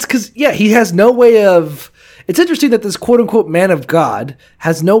make sense because he has no way of. It's interesting that this quote unquote man of God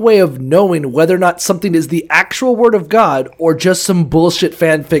has no way of knowing whether or not something is the actual word of God or just some bullshit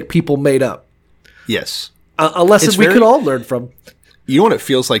fanfic people made up. Yes, a lesson we could all learn from. You know what it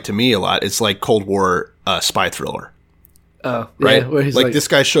feels like to me a lot? It's like Cold War spy thriller. Oh, right. Yeah, where he's like this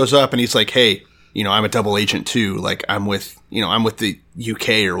guy shows up and he's like, "Hey, I'm a double agent too. Like I'm with the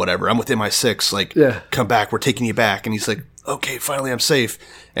UK or whatever. I'm with MI6. Like, come back. We're taking you back." And he's like, "Okay, finally I'm safe."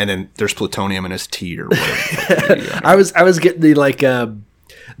 And then there's plutonium in his tea or whatever. I was getting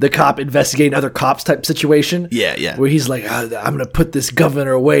the cop investigating other cops type situation. Yeah. Where he's like, I'm going to put this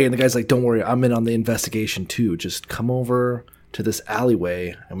governor away. And the guy's like, "Don't worry, I'm in on the investigation too. Just come over to this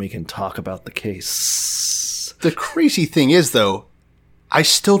alleyway and we can talk about the case." The crazy thing is, though, I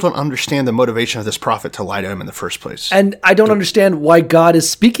still don't understand the motivation of this prophet to lie to him in the first place. And I don't understand why God is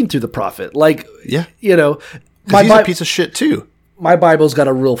speaking through the prophet. Like, he's a piece of shit too. My Bible's got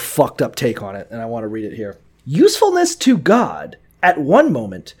a real fucked up take on it, and I want to read it here. Usefulness to God at one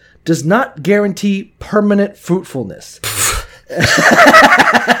moment does not guarantee permanent fruitfulness.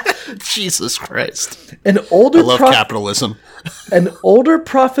 Jesus Christ. I love capitalism. An older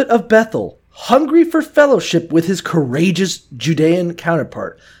prophet of Bethel, hungry for fellowship with his courageous Judean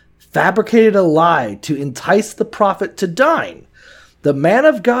counterpart, fabricated a lie to entice the prophet to dine. The man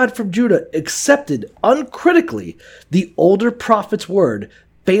of God from Judah accepted uncritically the older prophet's word,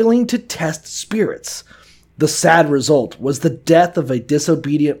 failing to test spirits. The sad result was the death of a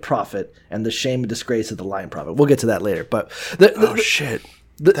disobedient prophet and the shame and disgrace of the lying prophet. We'll get to that later. But shit.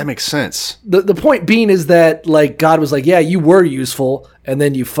 That makes sense. The point being is that like God was like, yeah, you were useful, and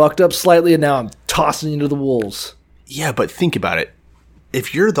then you fucked up slightly, and now I'm tossing you to the wolves. Yeah, but think about it.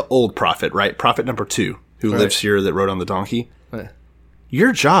 If you're the old prophet, right? Prophet number 2, who lives here that rode on the donkey. Right.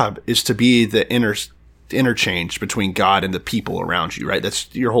 Your job is to be the interchange between God and the people around you, right?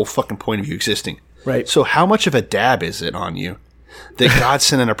 That's your whole fucking point of you existing. Right. So how much of a dab is it on you that God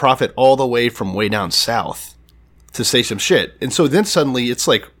sent in a prophet all the way from way down south to say some shit? And so then suddenly it's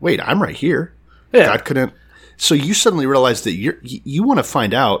like, wait, I'm right here. Yeah. God couldn't. So you suddenly realize that you want to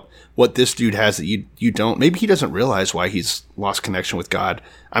find out what this dude has that you don't. Maybe he doesn't realize why he's lost connection with God.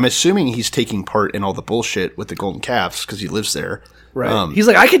 I'm assuming he's taking part in all the bullshit with the golden calves because he lives there. Right. He's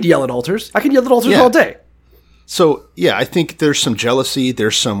like, I could yell at altars. I could yell at altars all day. So, yeah, I think there's some jealousy.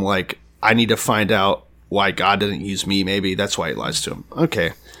 There's some, like, I need to find out why God didn't use me, maybe. That's why he lies to him.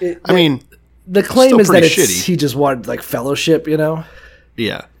 Okay. The claim is that he just wanted, like, fellowship, Yeah.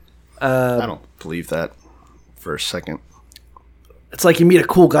 I don't believe that for a second. It's like you meet a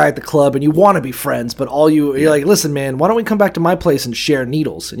cool guy at the club and you want to be friends, but you're like, listen, man, why don't we come back to my place and share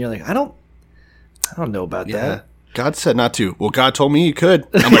needles? And you're like, I don't know about that. God said not to. Well, God told me you could.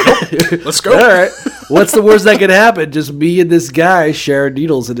 I'm like, oh, let's go. All right. What's the worst that could happen? Just me and this guy share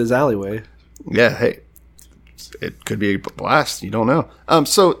needles in his alleyway. Yeah, hey. It could be a blast. You don't know.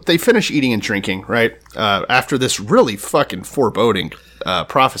 So they finish eating and drinking, right? After this really fucking foreboding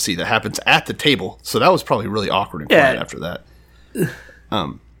prophecy that happens at the table. So that was probably really awkward and quiet after that.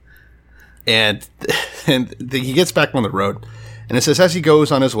 And he gets back on the road. And it says, as he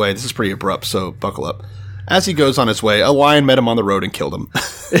goes on his way, this is pretty abrupt, so buckle up. As he goes on his way, a lion met him on the road and killed him.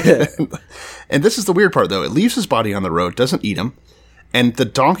 And this is the weird part, though. It leaves his body on the road, doesn't eat him. And the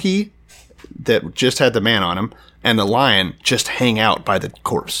donkey that just had the man on him and the lion just hang out by the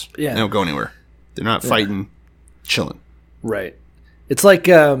corpse. Yeah. They don't go anywhere. They're not fighting, chilling. Right. It's like,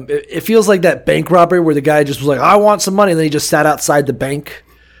 it feels like that bank robbery where the guy just was like, I want some money. And then he just sat outside the bank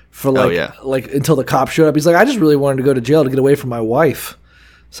for like until the cop showed up. He's like, I just really wanted to go to jail to get away from my wife.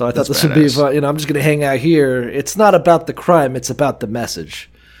 So I thought this would be fun. I'm just going to hang out here. It's not about the crime. It's about the message.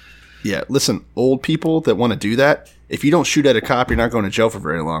 Yeah. Listen, old people that want to do that, if you don't shoot at a cop, you're not going to jail for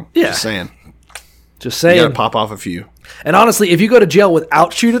very long. Yeah. Just saying. You got to pop off a few. And honestly, if you go to jail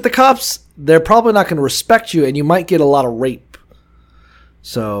without shooting at the cops, they're probably not going to respect you and you might get a lot of rape.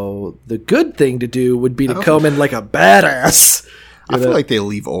 So the good thing to do would be to come in like a badass. I feel like they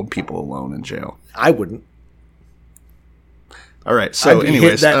leave old people alone in jail. I wouldn't. All right. So,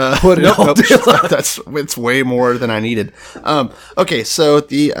 anyways, it's way more than I needed. Okay. So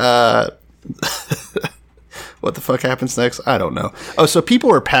the what the fuck happens next? I don't know. Oh, so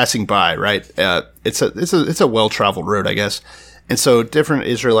people are passing by, right? It's a well-traveled road, I guess. And so different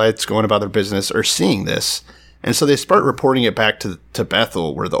Israelites going about their business are seeing this, and so they start reporting it back to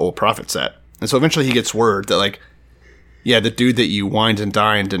Bethel, where the old prophet's at. And so eventually he gets word that like Yeah, the dude that you wined and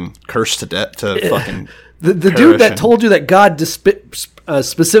dined and cursed to death to fucking the dude that told you that God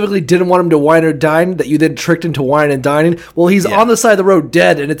specifically didn't want him to wine or dine, that you then tricked into wine and dining. Well, he's on the side of the road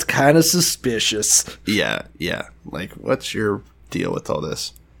dead, and it's kind of suspicious. Yeah. Like, what's your deal with all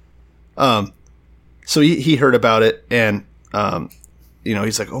this? So he heard about it, and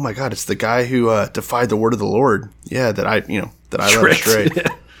he's like, oh my God, it's the guy who defied the word of the Lord. Yeah, that I led astray.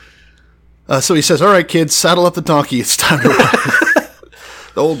 So he says, all right, kids, saddle up the donkey. It's time to ride.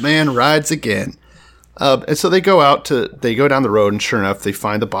 The old man rides again. And so they go down the road, and sure enough, they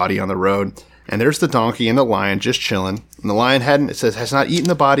find the body on the road. And there's the donkey and the lion just chilling. And the lion has not eaten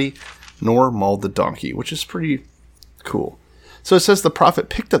the body nor mauled the donkey, which is pretty cool. So it says the prophet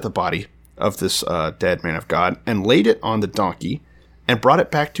picked up the body of this dead man of God and laid it on the donkey and brought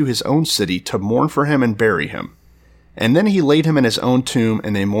it back to his own city to mourn for him and bury him. And then he laid him in his own tomb,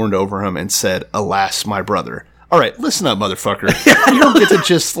 and they mourned over him and said, alas, my brother. All right, listen up, motherfucker. You don't get to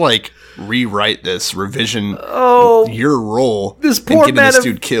just, rewrite this revision your role and getting this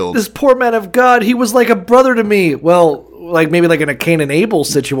dude killed. This poor man of God, he was like a brother to me. Well, maybe in a Cain and Abel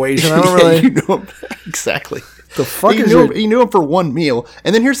situation. I don't really... You know him. Exactly. The fuck he knew him for one meal.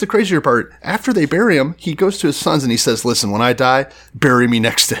 And then here's the crazier part. After they bury him, he goes to his sons and he says, listen, when I die, bury me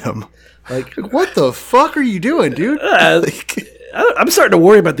next to him. What the fuck are you doing, dude? I'm starting to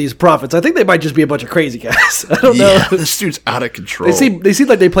worry about these prophets. I think they might just be a bunch of crazy guys. I don't know. This dude's out of control. They seem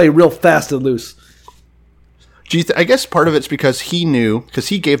like they play real fast and loose. I guess part of it's because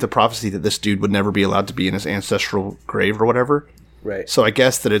he gave the prophecy that this dude would never be allowed to be in his ancestral grave or whatever. Right. So I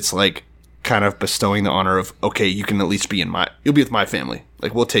guess that it's kind of bestowing the honor of, okay, you can at least be you'll be with my family.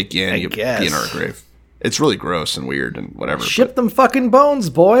 We'll take you in, you'll be in our grave. It's really gross and weird and whatever. Ship them fucking bones,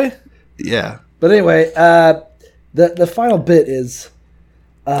 boy. Yeah. But anyway, the final bit is...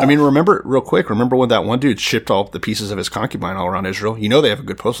 remember when that one dude shipped all the pieces of his concubine all around Israel? They have a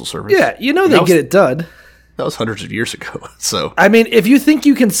good postal service. Yeah, they get it done. That was hundreds of years ago. So if you think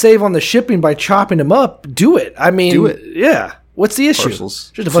you can save on the shipping by chopping them up, do it. Do it. Yeah. What's the issue?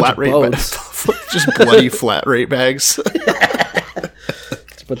 Parcels. Just a bunch of bones. Just bloody flat rate bags.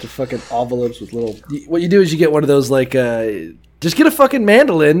 Just a bunch of fucking envelopes with little... What you do is you get one of those, just get a fucking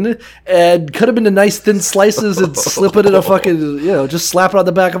mandolin and cut them into nice thin slices and slip it in a fucking... just slap it on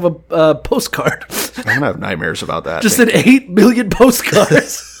the back of a postcard. I'm going to have nightmares about that. Just in 8 million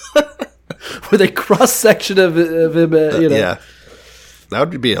postcards. With a cross-section of him, Yeah. That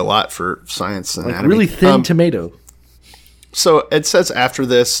would be a lot for science and anatomy. Really thin tomato. So it says after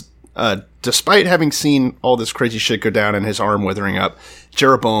this, despite having seen all this crazy shit go down and his arm withering up,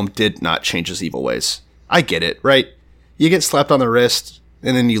 Jeroboam did not change his evil ways. I get it, right? You get slapped on the wrist,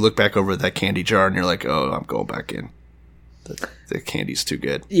 and then you look back over that candy jar, and you're like, oh, I'm going back in. The candy's too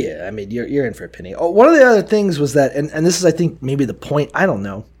good. Yeah, you're in for a penny. Oh, one of the other things was that, and this is, I think, maybe the point, I don't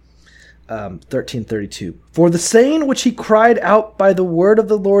know, 1332. For the saying which he cried out by the word of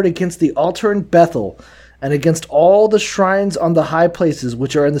the Lord against the altar in Bethel, and against all the shrines on the high places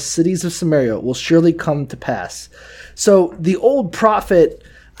which are in the cities of Samaria will surely come to pass. So the old prophet,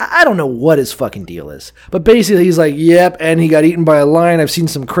 I don't know what his fucking deal is, but basically he's like, yep, and he got eaten by a lion. I've seen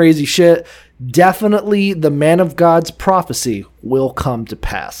some crazy shit. Definitely the man of God's prophecy will come to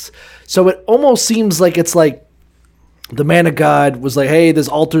pass. So it almost seems like it's like the man of God was like, hey, this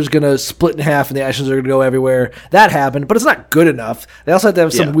altar's going to split in half and the ashes are going to go everywhere. That happened, but it's not good enough. They also have to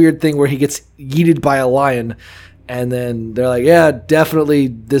have some weird thing where he gets yeeted by a lion. And then they're like, yeah, definitely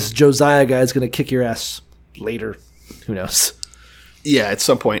this Josiah guy is going to kick your ass later. Who knows? Yeah, at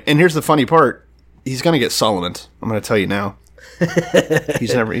some point. And here's the funny part. He's going to get Solomon. I'm going to tell you now.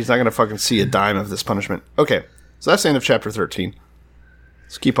 He's not going to fucking see a dime of this punishment. Okay, so that's the end of chapter 13.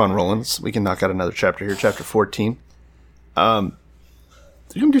 Let's keep on rolling. We can knock out another chapter here, chapter 14. You're going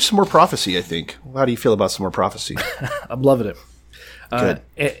to do some more prophecy, I think. How do you feel about some more prophecy? I'm loving it. Good.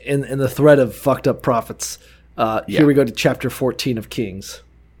 In the thread of fucked up prophets, here we go to chapter 14 of Kings.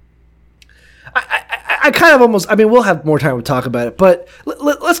 I kind of almost... we'll have more time to talk about it, but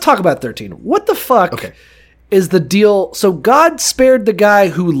let's talk about 13. What the fuck is the deal? So God spared the guy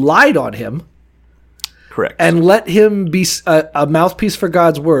who lied on him. Correct. And let him be a mouthpiece for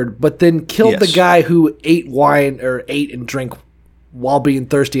God's word, but then killed the guy who ate wine or ate and drank while being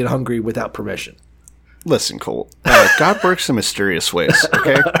thirsty and hungry without permission. Listen, Colt. God works in mysterious ways,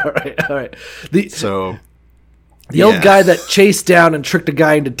 okay? All right. The old guy that chased down and tricked a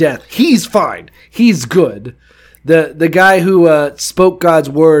guy into death, he's fine. He's good. The guy who spoke God's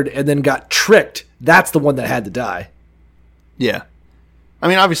word and then got tricked, that's the one that had to die. Yeah.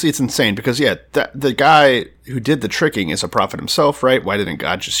 Obviously it's insane because, the guy who did the tricking is a prophet himself, right? Why didn't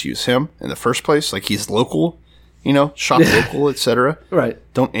God just use him in the first place? He's local. Shop local, etc. Right.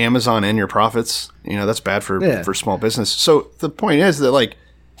 Don't Amazon in your profits. That's bad for small business. So the point is that, like,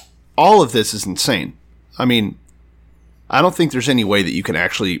 all of this is insane. I mean, I don't think there's any way that you can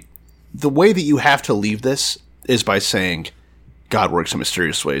actually... The way that you have to leave this is by saying God works in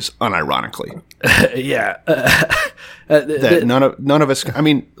mysterious ways, unironically. Yeah. That none of us... I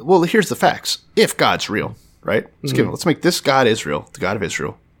mean, well, here's the facts. If God's real, right? Let's make this God Israel, the God of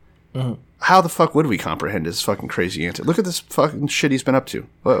Israel. Mm-hmm. How the fuck would we comprehend his fucking crazy answer? Look at this fucking shit he's been up to.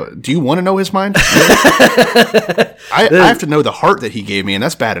 Do you want to know his mind? I have to know the heart that he gave me, and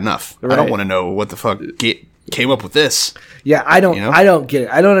that's bad enough. Right. I don't want to know what the fuck came up with this. Yeah, I don't get it.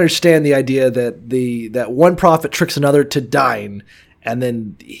 I don't understand the idea that that one prophet tricks another to dying, and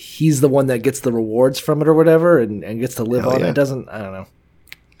then he's the one that gets the rewards from it or whatever, and gets to live on it. It doesn't. I don't know.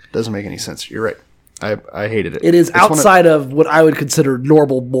 Doesn't make any sense. You're right. I hated it. It is outside of what I would consider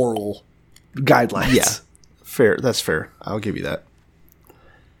normal moral guidelines. Yeah, fair. That's fair. I'll give you that.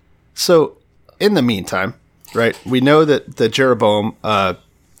 So, in the meantime, right, we know that Jeroboam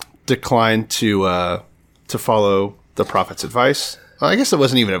declined to follow the prophet's advice. Well, I guess it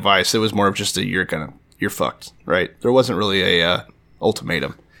wasn't even advice. It was more of just you're fucked, right? There wasn't really a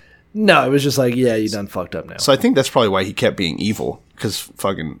ultimatum. No, it was just like, yeah, you done fucked up now. So I think that's probably why he kept being evil, because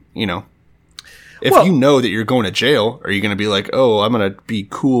fucking, if you know that you're going to jail, are you going to be like, oh, I'm going to be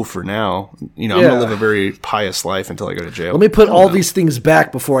cool for now? I'm going to live a very pious life until I go to jail. Let me put all these things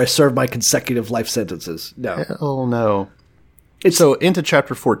back before I serve my consecutive life sentences. No. Hell no. So into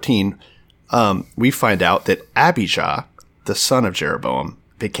chapter 14, we find out that Abijah, the son of Jeroboam,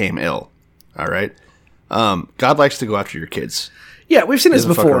 became ill. All right? God likes to go after your kids. Yeah, we've seen this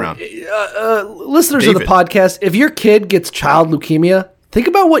before. Listeners of the podcast, if your kid gets child leukemia, think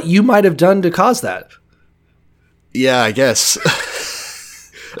about what you might have done to cause that. Yeah, I guess.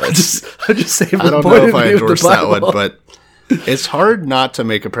 I'm just saying. I don't know if I endorse that one, but it's hard not to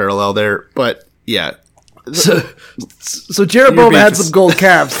make a parallel there. But yeah. So Jeroboam had some gold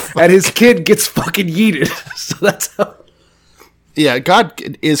calves, and his kid gets fucking yeeted. So that's how. Yeah,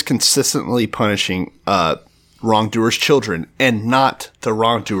 God is consistently punishing wrongdoers' children, and not the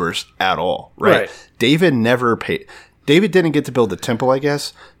wrongdoers at all. Right? David never paid. David didn't get to build the temple, I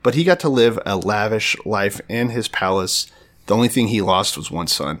guess, but he got to live a lavish life in his palace. The only thing he lost was one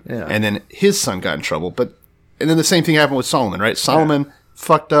son. Yeah. And then his son got in trouble. And then the same thing happened with Solomon, right? Solomon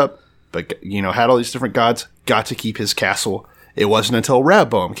fucked up, but had all these different gods, got to keep his castle. It wasn't until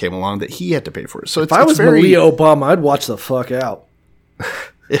Rehoboam came along that he had to pay for it. So if I was Malia Obama, I'd watch the fuck out.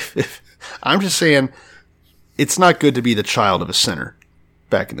 if I'm just saying, it's not good to be the child of a sinner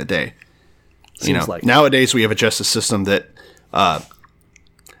back in the day. Nowadays we have a justice system that at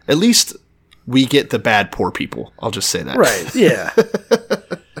least we get the bad poor people. I'll just say that. Right, yeah.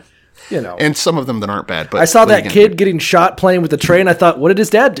 And some of them that aren't bad. But I saw that kid getting shot playing with the train. I thought, what did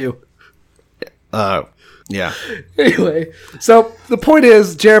his dad do? Yeah. Anyway, so the point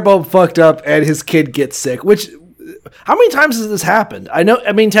is Jeroboam fucked up and his kid gets sick, which, how many times has this happened?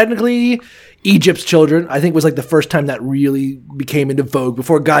 Technically Egypt's children, I think, was like the first time that really became into vogue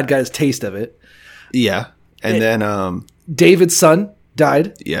before God got his taste of it. Yeah. And then David's son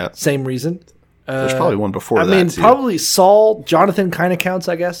died. Yeah. Same reason. There's probably one before that, too. Probably Saul. Jonathan kind of counts,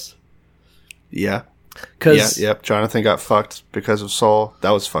 I guess. Yeah. Yep. Jonathan got fucked because of Saul. That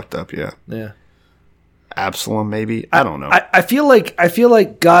was fucked up, yeah. Yeah. Absalom, maybe? I don't know. I feel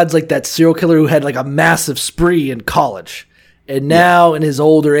like God's like that serial killer who had like a massive spree in college. And now in his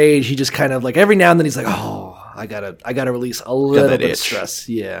older age, he just kind of like every now and then he's like, oh, I gotta release a little bit of stress.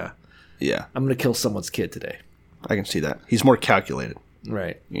 Yeah. Yeah. I'm going to kill someone's kid today. I can see that. He's more calculated.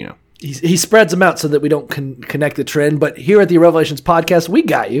 Right. He spreads them out so that we don't connect the trend. But here at the Revelations podcast, we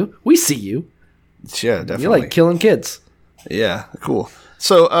got you. We see you. Yeah, definitely. You like killing kids. Yeah, cool.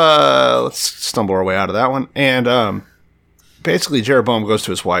 So let's stumble our way out of that one. And basically, Jeroboam goes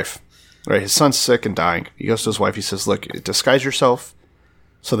to his wife. Right, his son's sick and dying. He goes to his wife. He says, look, disguise yourself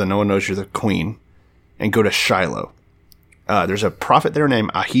so that no one knows you're the queen, and go to Shiloh. There's a prophet there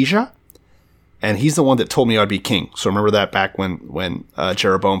named Ahijah, and he's the one that told me I'd be king. So remember that back when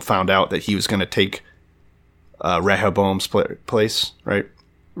Jeroboam found out that he was going to take Rehoboam's place, right?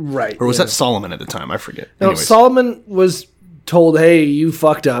 Right. Or was that Solomon at the time? I forget. No, anyways. Solomon was told, hey, you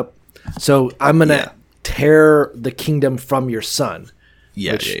fucked up, so I'm going to tear the kingdom from your son.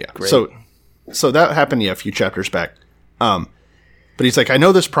 Yeah. Great. So that happened, a few chapters back. But he's like, I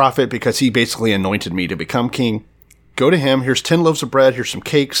know this prophet because he basically anointed me to become king. Go to him. Here's 10 loaves of bread. Here's some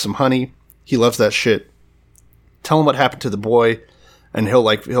cakes, some honey. He loves that shit. Tell him what happened to the boy, and he'll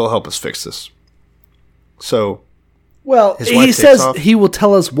help us fix this. So Well, His he wife takes says off? he will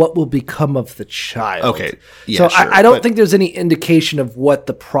tell us what will become of the child. Okay, yeah, so sure, I don't but- think there's any indication of what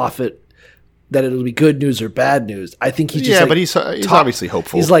the prophet, that it'll be good news or bad news. I think he's just Yeah, like, but he's obviously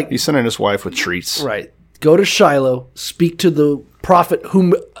hopeful. He's like, he's sending his wife with treats. right, go to Shiloh, speak to the prophet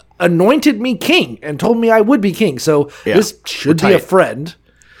whom anointed me king and told me I would be king. So Yeah, this should we're be a tight. friend,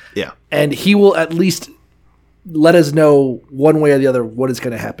 Yeah. and he will at least let us know one way or the other what is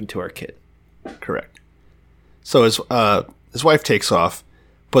going to happen to our kid. Correct. So his wife takes off,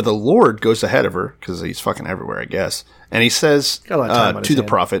 but the Lord goes ahead of her because he's fucking everywhere, I guess. And he says Got a lot of time on to his the hand.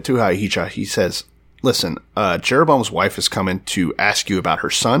 prophet, to Ahijah, he says, "Listen, Jeroboam's wife is coming to ask you about her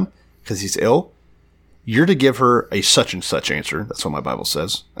son because he's ill. You're to give her a such and such answer." That's what my Bible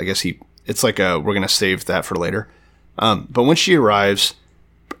says. I guess it's like we're going to save that for later. But when she arrives,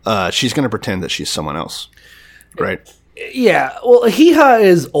 she's going to pretend that she's someone else. Right? Yeah, well, Ahijah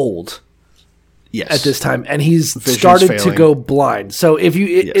is old Yes. at this time, and he's Vision's started to failing. go blind. So if you,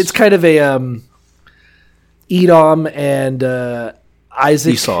 Yes. it's kind of a Edom and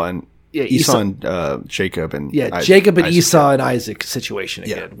Isaac, Esau and Jacob and Jacob and Isaac. Esau and Isaac situation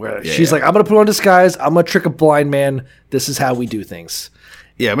again, Yeah. where Yeah, she's yeah. like, "I'm gonna put on disguise. I'm gonna trick a blind man. This is how we do things."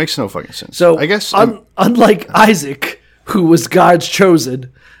 Yeah, it makes no fucking sense. So I guess unlike Isaac, who was God's chosen,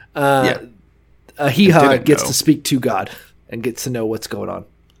 yeah, Ahijah didn't gets know. to speak to God and gets to know what's going on.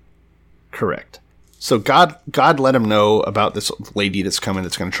 correct. So God let him know about this lady that's coming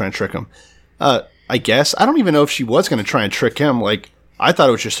that's going to try and trick him. I guess I don't even know if she was going to try and trick him. Like I thought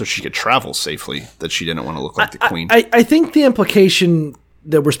it was just so she could travel safely, that she didn't want to look like the queen. I think the implication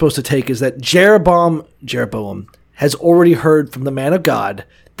that we're supposed to take is that Jeroboam has already heard from the man of God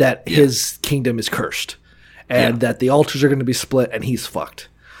that his kingdom is cursed and that the altars are going to be split and he's fucked.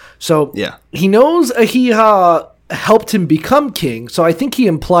 So Yeah. he knows Ahijah helped him become king, so I think he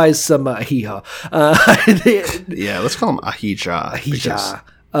implies some Ahijah. Yeah, let's call him Ahijah. Ahijah.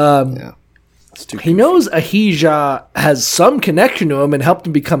 Yeah, it's too He knows Ahijah has some connection to him and helped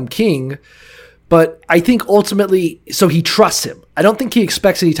him become king, but I think ultimately, so he trusts him. I don't think he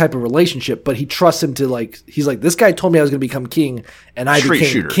expects any type of relationship, but he trusts him to he's like, this guy told me I was going to become king, and I Straight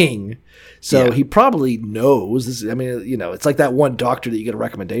became shooter. king. So Yeah. he probably knows this. I mean, it's like that one doctor that you get a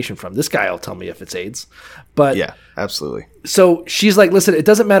recommendation from. This guy will tell me if it's AIDS. But Yeah, absolutely. so she's like, listen, it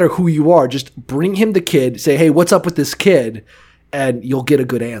doesn't matter who you are. Just bring him the kid. Say, hey, what's up with this kid? And you'll get a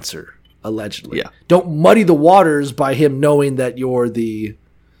good answer, allegedly. Yeah. Don't muddy the waters by him knowing that you're the,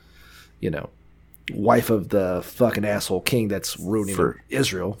 wife of the fucking asshole king that's ruining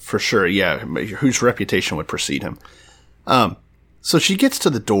Israel. For sure, yeah. Whose reputation would precede him. So she gets to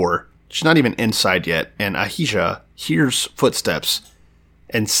the door. She's not even inside yet, and Ahijah hears footsteps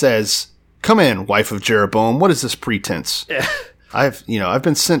and says, "Come in, wife of Jeroboam. What is this pretense? I've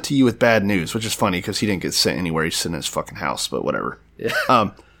been sent to you with bad news," which is funny because he didn't get sent anywhere. He's sitting in his fucking house, but whatever.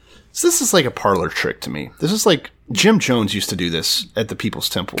 So this is like a parlor trick to me. This is like Jim Jones used to do this at the People's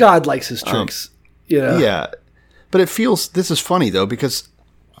Temple. God likes his tricks. Yeah. But this is funny though, because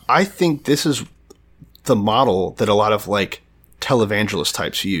I think this is the model that a lot of like televangelist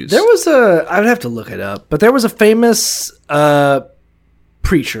types use. There was I would have to look it up, but there was a famous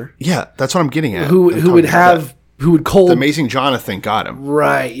preacher Yeah, that's what I'm getting at. who I'm would talking about that. who would cold The Amazing Jonathan got him.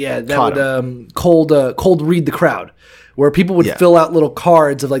 right, yeah, that Caught would cold read the crowd, where people would Yeah. fill out little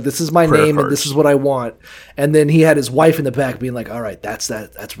cards of like, this is my Prayer name and cards. this is what I want, and then he had his wife in the back being like, all right, that's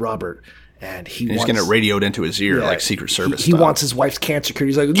Robert, and He's getting it radioed into his ear like Secret Service. He style. wants his wife's cancer cure.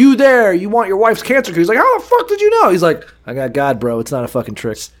 He's like, you there? You want your wife's cancer cure? He's like, how the fuck did you know? He's like, I got God, bro. It's not a fucking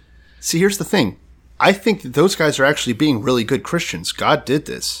trick. See, here's the thing. I think that those guys are actually being really good Christians. God did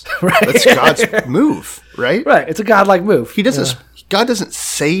this. Right. That's God's move, right? Right. It's a godlike move. He doesn't. God doesn't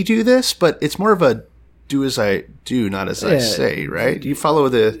say do this, but it's more of a do as I do, not as I say. Right? You follow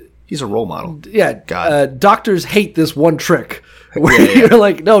He's a role model. Yeah, God. Doctors hate this one trick where you're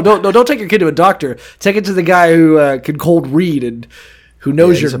like, no, don't take your kid to a doctor. Take it to the guy who can cold read and who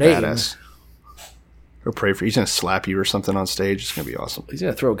knows He's your a name. badass. He'll pray for you. He's gonna slap you or something on stage. It's gonna be awesome. He's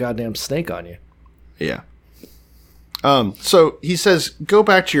gonna throw a goddamn snake on you. Yeah. So he says, "Go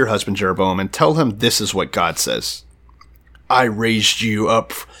back to your husband Jeroboam and tell him this is what God says. I raised you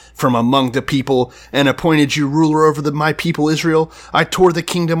up from among the people and appointed you ruler over my people Israel. I tore the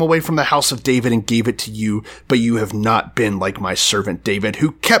kingdom away from the house of David and gave it to you, but you have not been like my servant David,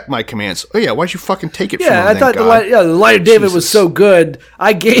 who kept my commands." Oh yeah, why'd you fucking take it from him? Yeah, I thought the light of David was so good.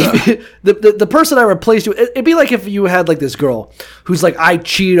 I gave the person I replaced you. It'd be like if you had like this girl who's like, I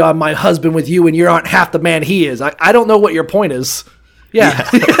cheated on my husband with you, and you're not half the man he is. I don't know what your point is. Yeah.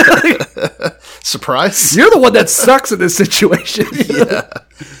 Surprise. You're the one that sucks in this situation. Yeah.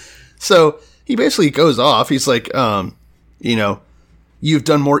 So he basically goes off. He's like, you've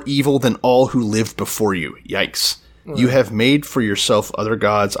done more evil than all who lived before you. Yikes. You have made for yourself other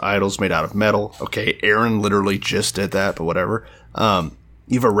gods, idols made out of metal. Okay, Aaron literally just did that, but whatever.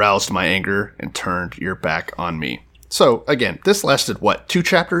 You've aroused my anger and turned your back on me. So, again, this lasted, what, 2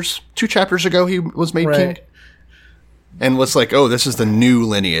 chapters? 2 chapters ago he was made king? And was like, oh, this is the new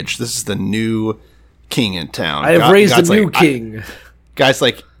lineage. This is the new king in town. I have raised a new king. God's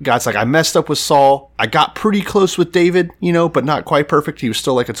like, I messed up with Saul. I got pretty close with David, but not quite perfect. He was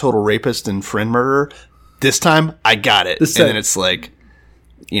still like a total rapist and friend murderer. This time, I got it. And then it's like,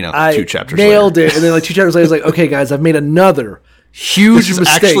 2 chapters nailed later. It. And then like 2 chapters later, it's like, okay, guys, I've made another huge this is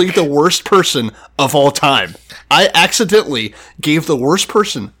mistake. Actually the worst person of all time. I accidentally gave the worst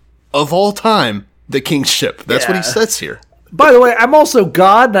person of all time the kingship. That's what he says here. By the way, I'm also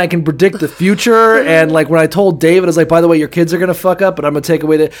God, and I can predict the future. And like when I told David, I was like, by the way, your kids are going to fuck up, but I'm going to take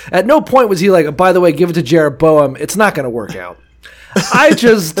away the... At no point was he like, by the way, give it to Jeroboam. It's not going to work out. I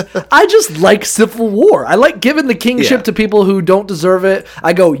just like civil war. I like giving the kingship to people who don't deserve it.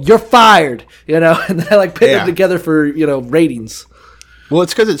 I go, you're fired, and then I like pit them together for, ratings. Well,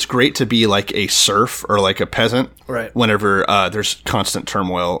 it's because it's great to be like a serf or like a peasant, right? Whenever there's constant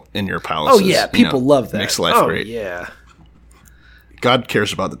turmoil in your palaces. Oh yeah, people love that. Makes life great. Yeah, God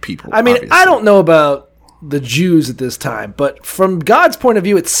cares about the people. I mean, obviously. I don't know about the Jews at this time, but from God's point of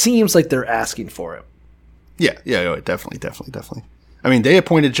view, it seems like they're asking for it. Yeah, definitely. I mean, they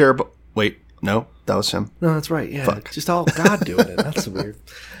appointed Jeroboam. Wait, no, that was him. No, that's right. Yeah, just all God doing it. That's weird.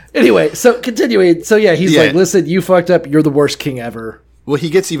 Anyway, so continuing. So he's like, listen, you fucked up. You're the worst king ever. Well, he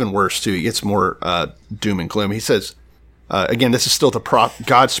gets even worse, too. He gets more doom and gloom. He says, again, this is still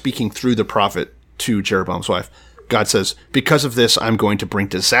God speaking through the prophet to Jeroboam's wife. God says, because of this, I'm going to bring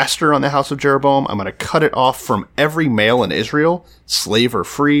disaster on the house of Jeroboam. I'm going to cut it off from every male in Israel, slave or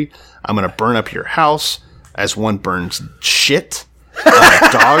free. I'm going to burn up your house as one burns shit.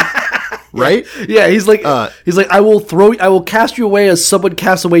 Dog, right? Yeah, he's like, I will cast you away as someone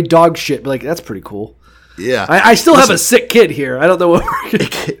casts away dog shit. Like, that's pretty cool. Yeah, I still have a sick kid here. I don't know what we're gonna...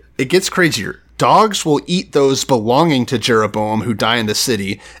 It gets crazier. Dogs will eat those belonging to Jeroboam who die in the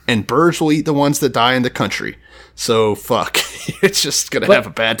city, and birds will eat the ones that die in the country. So fuck, it's just gonna have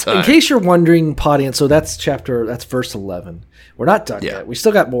a bad time. In case you're wondering, audience, so that's verse 11. We're not done yet. We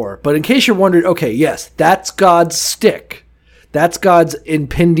still got more. But in case you're wondering, okay, yes, that's God's stick. That's God's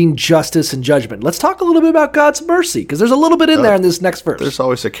impending justice and judgment. Let's talk a little bit about God's mercy, because there's a little bit in there in this next verse. There's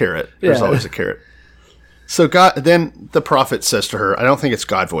always a carrot. There's always a carrot. So then the prophet says to her, I don't think it's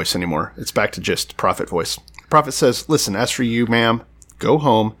God voice anymore. It's back to just prophet voice. The prophet says, listen, as for you, ma'am, go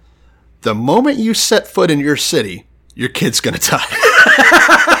home. The moment you set foot in your city, your kid's going to die.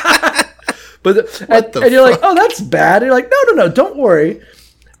 And you're like, oh, that's bad. And you're like, no, don't worry.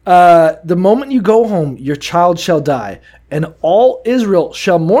 The moment you go home, your child shall die, and all Israel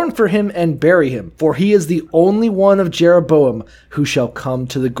shall mourn for him and bury him, for he is the only one of Jeroboam who shall come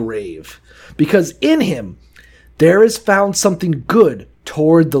to the grave. Because in him there is found something good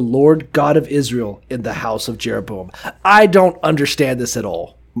toward the Lord God of Israel in the house of Jeroboam. I don't understand this at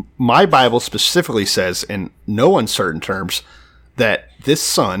all. My Bible specifically says, in no uncertain terms, that this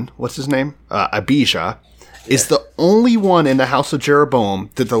son, what's his name? Abijah, is the only one in the house of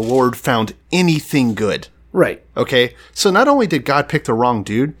Jeroboam that the Lord found anything good. Right. Okay? So not only did God pick the wrong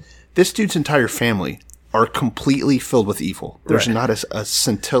dude, this dude's entire family are completely filled with evil. There's not a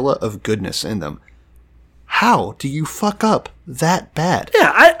scintilla of goodness in them. How do you fuck up that bad?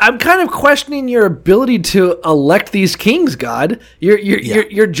 Yeah, I'm kind of questioning your ability to elect these kings, God.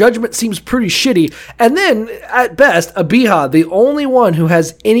 Your judgment seems pretty shitty. And then, at best, Abijah, the only one who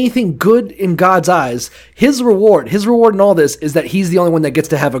has anything good in God's eyes, his reward in all this is that he's the only one that gets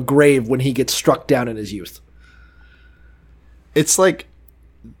to have a grave when he gets struck down in his youth. It's like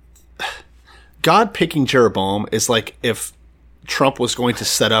God picking Jeroboam is like if Trump was going to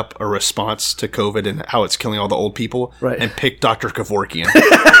set up a response to COVID and how it's killing all the old people, and pick Dr. Kevorkian.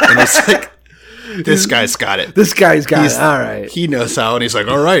 And it's like, this guy's got it. This guy's got it. All right. He knows how, and he's like,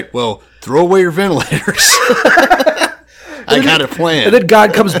 all right, well, throw away your ventilators. I got a plan. And then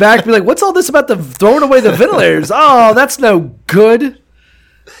God comes back and be like, what's all this about the throwing away the ventilators? Oh, that's no good.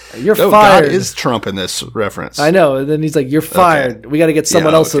 You're fired. God is Trump in this reference. I know. And then he's like, you're fired. Okay. We got to get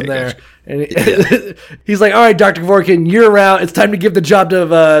someone else in there. Gotcha. And he's like, all right, Dr. Kevorkian, you're around. It's time to give the job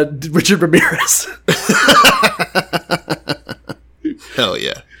to Richard Ramirez. Hell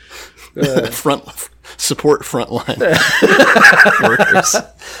yeah. Support frontline workers.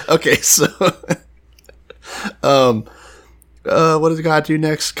 Okay, so what does God do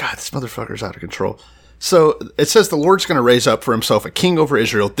next? God, this motherfucker's out of control. So it says the Lord's going to raise up for himself a king over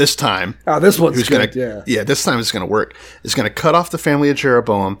Israel this time. Oh, this one's who's good. Yeah, this time it's going to work. Is going to cut off the family of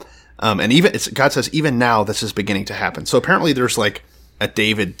Jeroboam. And even God says, even now this is beginning to happen. So apparently there's like a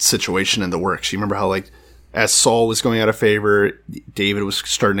David situation in the works. You remember how like as Saul was going out of favor, David was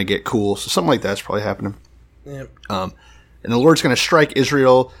starting to get cool. So something like that's probably happening. Yep. And the Lord's going to strike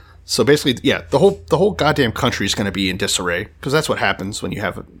Israel. So basically, yeah, the whole goddamn country is going to be in disarray because that's what happens when you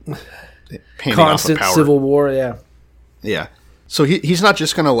have a constant off of power. civil war. Yeah. Yeah. So he's not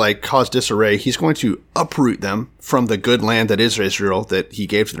just going to like cause disarray. He's going to uproot them from the good land that is Israel that he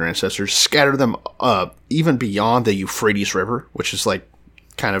gave to their ancestors, scatter them even beyond the Euphrates River, which is like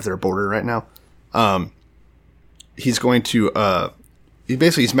kind of their border right now. He's going to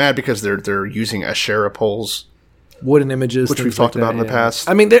he's mad because they're using Asherah poles, wooden images, which we've talked about in the past.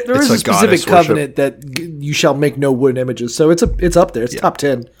 I mean, there is a like specific covenant that you shall make no wooden images. So it's up there. It's top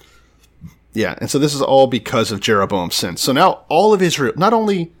 10. Yeah, and so this is all because of Jeroboam's sin. So now all of Israel, not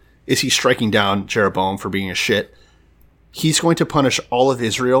only is he striking down Jeroboam for being a shit, he's going to punish all of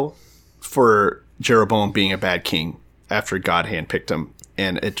Israel for Jeroboam being a bad king after God handpicked him,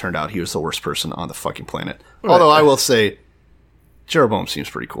 and it turned out he was the worst person on the fucking planet. Right. Although I will say, Jeroboam seems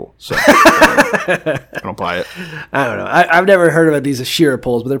pretty cool, so I don't buy it. I don't know. I've never heard of these Asherah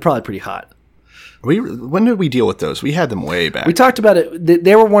poles, but they're probably pretty hot. When did we deal with those? We had them way back. We talked about it.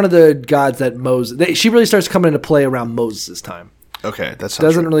 They were one of the gods that Moses... she really starts coming into play around Moses' time. Okay, that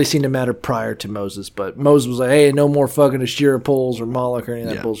doesn't really seem to matter prior to Moses, but Moses was like, "Hey, no more fucking Asherah poles or Moloch or any of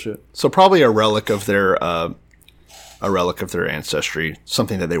that bullshit." So probably a relic of their ancestry,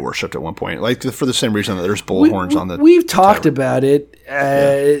 something that they worshipped at one point, like for the same reason that there's bull horns on the. We've talked about it.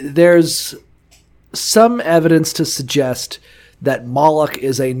 There's some evidence to suggest that Moloch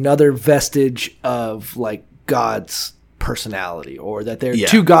is another vestige of like God's personality, or that there are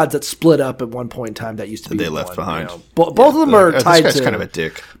two gods that split up at one point in time that used to be they left behind. You know. Both of them are tied this guy's to kind of a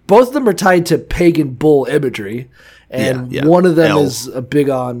dick. Both of them are tied to pagan bull imagery, and one of them is a big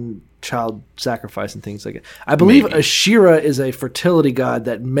on child sacrifice and things like it. I believe Asherah is a fertility god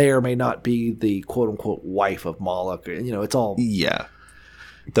that may or may not be the quote unquote wife of Moloch. You know, it's all the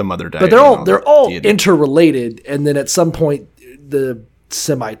mother died, but they're all interrelated. And then at some point, the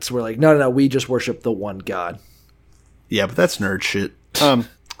Semites were like, no, we just worship the one God. Yeah, but that's nerd shit.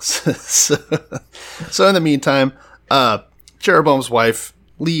 So in the meantime, Jeroboam's wife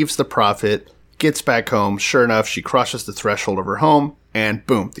leaves the prophet, gets back home. Sure enough, she crosses the threshold of her home, and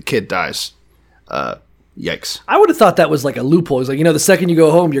boom, the kid dies. Yikes. I would have thought that was like a loophole. It's like, the second you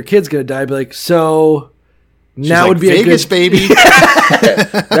go home, your kid's going to die. I'd be like, so She's now like, would be Vegas, a good baby.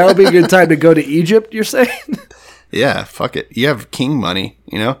 That would be a good time to go to Egypt, you're saying? Yeah, fuck it. You have king money,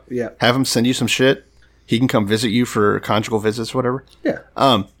 Yeah. Have him send you some shit. He can come visit you for conjugal visits, whatever. Yeah.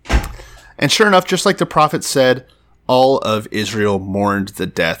 And sure enough, just like the prophet said, all of Israel mourned the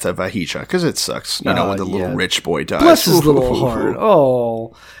death of Ahijah, because it sucks, when the little rich boy dies. Bless his little heart.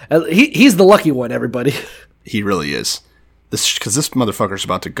 Oh. He's the lucky one, everybody. He really is. Because this motherfucker's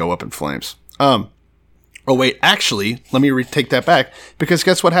about to go up in flames. Oh, wait, actually, let me take that back, because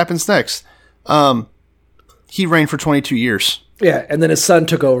guess what happens next? He reigned for 22 years. Yeah, and then his son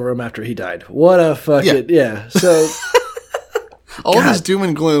took over him after he died. What a fucking... Yeah, so... All of this doom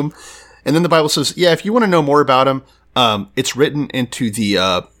and gloom. And then the Bible says, if you want to know more about him, it's written into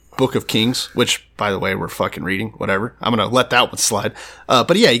the Book of Kings, which, by the way, we're fucking reading. Whatever. I'm going to let that one slide.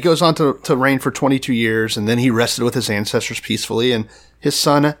 But he goes on to reign for 22 years, and then he rested with his ancestors peacefully, and his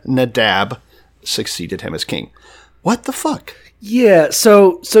son, Nadab, succeeded him as king. What the fuck? Yeah,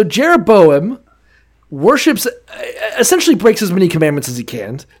 so Jeroboam worships, essentially breaks as many commandments as he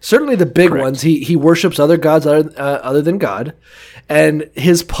can. Certainly the big ones. He worships other gods other than God. And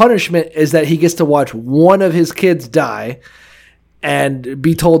his punishment is that he gets to watch one of his kids die and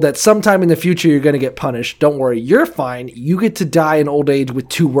be told that sometime in the future you're going to get punished. Don't worry, you're fine. You get to die in old age with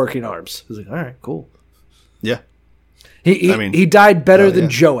 2 working arms. He's like, all right, cool. Yeah. He died better than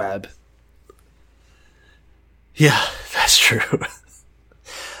Joab. Yeah, that's true.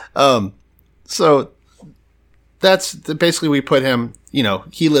 So that's basically, we put him,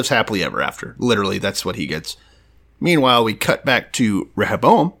 he lives happily ever after. Literally, that's what he gets. Meanwhile, we cut back to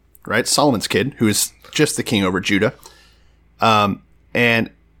Rehoboam, right? Solomon's kid, who is just the king over Judah. And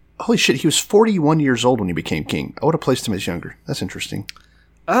holy shit, he was 41 years old when he became king. I would have placed him as younger. That's interesting.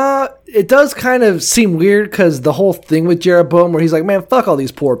 It does kind of seem weird because the whole thing with Jeroboam where he's like, man, fuck all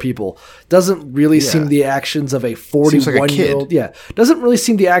these poor people, doesn't really seem the actions of a 41-year-old. Yeah. Doesn't really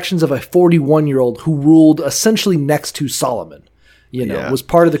seem the actions of a 41-year-old who ruled essentially next to Solomon, was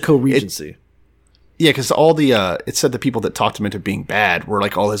part of the co-regency. Yeah, because all the it said the people that talked him into being bad were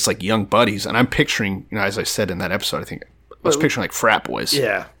like all his like young buddies, and I'm picturing, as I said in that episode, I think I was picturing like frat boys.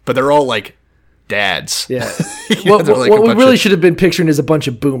 Yeah, but they're all like dads. Yeah, what we really should have been picturing is a bunch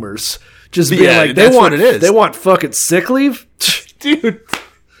of boomers just being like, they want what it is. They want fucking sick leave, dude.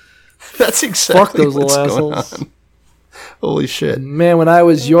 That's exactly fuck those what's little going assholes. on. Holy shit, man! When I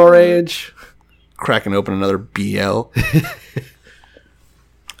was your age, cracking open another BL.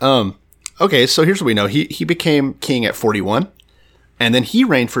 Okay, so here's what we know. He became king at 41, and then he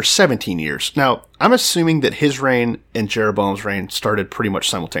reigned for 17 years. Now, I'm assuming that his reign and Jeroboam's reign started pretty much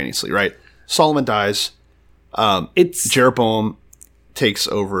simultaneously, right? Solomon dies. Jeroboam takes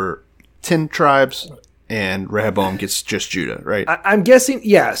over 10 tribes, and Rehoboam gets just Judah, right? I'm guessing,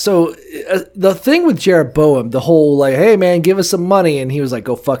 yeah. So the thing with Jeroboam, the whole like, hey man, give us some money, and he was like,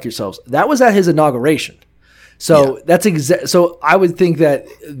 go fuck yourselves. That was at his inauguration. So that's So I would think that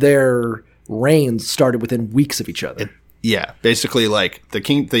their reigns started within weeks of each other. Basically, like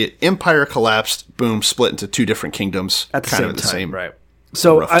the empire collapsed. Boom, split into two different kingdoms at the same time, right?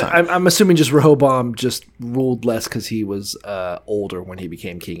 So I'm assuming just Rehoboam just ruled less because he was older when he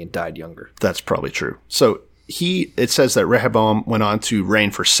became king and died younger. That's probably true. So it says that Rehoboam went on to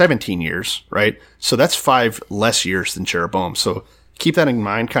reign for 17 years, right? So that's 5 less years than Jeroboam. So keep that in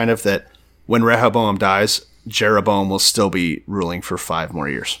mind, kind of, that when Rehoboam dies, Jeroboam will still be ruling for 5 more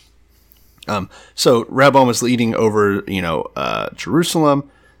years. So Rehoboam is leading over, Jerusalem.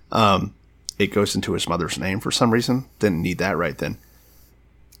 It goes into his mother's name for some reason. Didn't need that right then.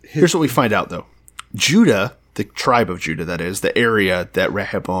 Here's what we find out, though. Judah, the tribe of Judah, that is, the area that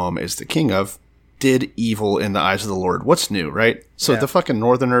Rehoboam is the king of, did evil in the eyes of the Lord. What's new, right? So the fucking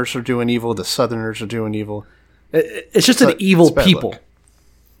northerners are doing evil. The southerners are doing evil. It's just an evil people. Luck.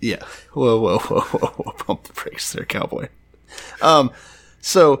 Yeah. Whoa. Pump the brakes there, cowboy.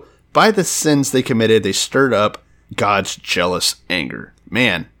 So by the sins they committed, they stirred up God's jealous anger.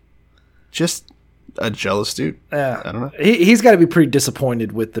 Man, just a jealous dude. Yeah. I don't know. He's got to be pretty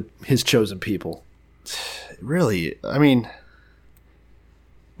disappointed with his chosen people. Really? I mean,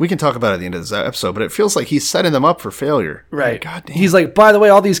 we can talk about it at the end of this episode, but it feels like he's setting them up for failure. Right. Like, God damn. He's like, by the way,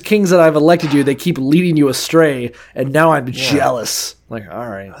 all these kings that I've elected you, they keep leading you astray, and now I'm jealous. Like, all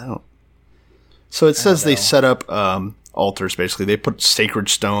right. So it says they set up altars, basically. They put sacred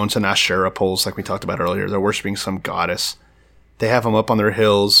stones and Asherah poles, like we talked about earlier. They're worshiping some goddess. They have them up on their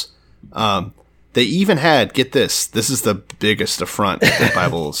hills. They even had, get this is the biggest affront that the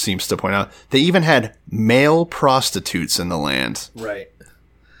Bible seems to point out. They even had male prostitutes in the land. Right.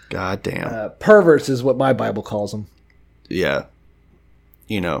 God damn. Perverts is what my Bible calls them. Yeah.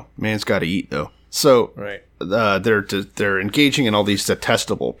 Man's got to eat, though. So right. They're engaging in all these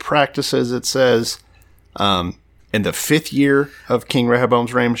detestable practices, it says. In the 5th year of King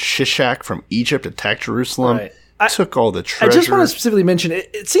Rehoboam's reign, Shishak from Egypt attacked Jerusalem. Right. Took all the treasure. I just want to specifically mention,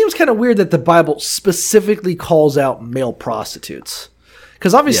 it seems kind of weird that the Bible specifically calls out male prostitutes.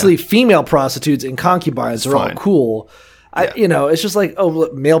 Because obviously female prostitutes and concubines are all cool. It's just like, oh,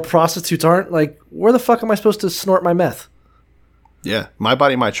 look, male prostitutes aren't? Like, where the fuck am I supposed to snort my meth? Yeah, my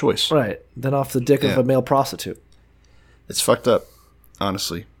body, my choice. Right. Then off the dick of a male prostitute. It's fucked up,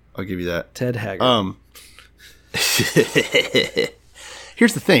 honestly. I'll give you that. Ted Haggard.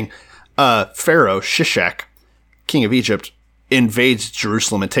 Here's the thing. Pharaoh, Shishak, king of Egypt, invades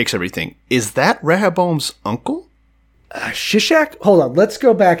Jerusalem and takes everything. Is that Rehoboam's uncle? Shishak? Hold on. Let's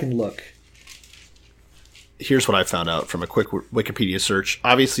go back and look. Here's what I found out from a quick Wikipedia search.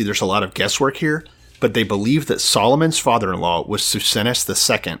 Obviously, there's a lot of guesswork here, but they believe that Solomon's father-in-law was Susenus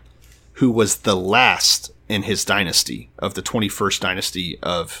II, who was the last in his dynasty of the 21st dynasty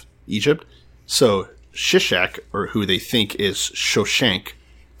of Egypt. So Shishak, or who they think is Shoshank,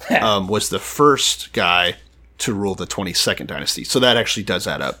 was the first guy to rule the 22nd dynasty. So that actually does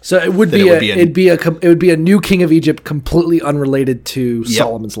add up. So it would be a new king of Egypt, completely unrelated to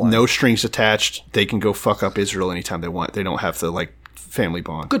Solomon's line. No strings attached. They can go fuck up Israel anytime they want. They don't have the family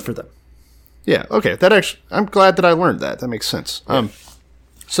bond. Good for them. Yeah. Okay. I'm glad that I learned that. That makes sense. Yeah.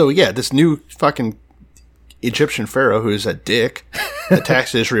 So this new fucking Egyptian pharaoh, who is a dick,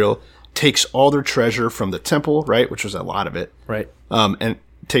 attacks Israel, takes all their treasure from the temple, right, which was a lot of it, right, and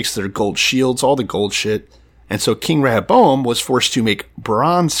takes their gold shields, all the gold shit. And so King Rehoboam was forced to make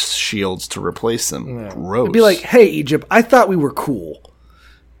bronze shields to replace them. Yeah. Gross. It'd be like, hey, Egypt, I thought we were cool.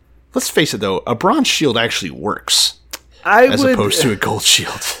 Let's face it, though. A bronze shield actually works. As opposed to a gold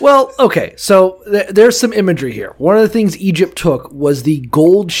shield. Well, okay. So there's some imagery here. One of the things Egypt took was the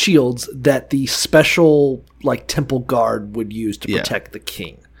gold shields that the special temple guard would use to protect the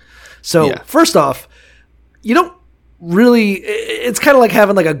king. So first off, you don't really, it's kind of like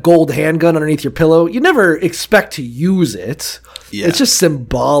having like a gold handgun underneath your pillow. You never expect to use it. Yeah. It's just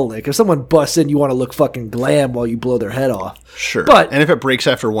symbolic. If someone busts in, you want to look fucking glam while you blow their head off. Sure. But, and if it breaks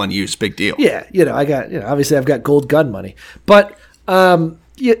after one use, big deal. Yeah, obviously I've got gold gun money. But, so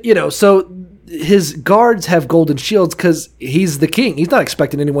his guards have golden shields because he's the king. He's not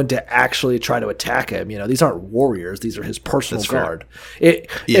expecting anyone to actually try to attack him. These aren't warriors. These are his personal guard.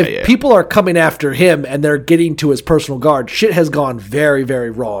 If people are coming after him and they're getting to his personal guard, shit has gone very, very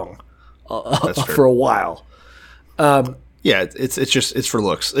wrong for a while. Yeah, it's for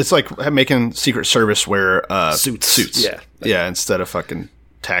looks. It's like making Secret Service wear suits. Yeah, instead of fucking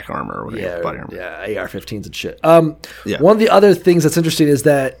tack armor or whatever, body armor. Yeah, AR-15s and shit. One of the other things that's interesting is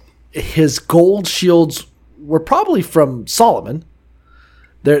that his gold shields were probably from Solomon.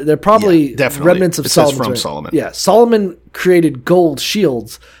 They're probably remnants of Solomon. From Solomon. Yeah, Solomon created gold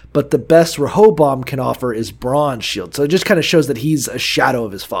shields, but the best Rehoboam can offer is bronze shields. So it just kind of shows that he's a shadow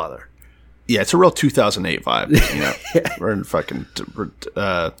of his father. Yeah, it's a real 2008 vibe. We're in fucking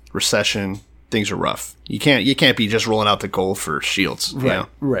recession. Things are rough. You can't be just rolling out the gold for shields. Right.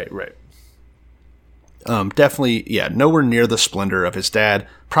 Definitely, nowhere near the splendor of his dad.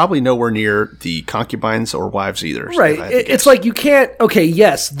 Probably nowhere near the concubines or wives either. Right. It's like you can't. Okay,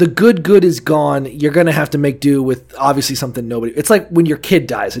 yes, the good is gone. You're gonna have to make do with obviously something nobody. It's like when your kid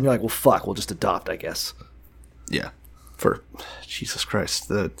dies and you're like, well, fuck, we'll just adopt, I guess. Yeah. For Jesus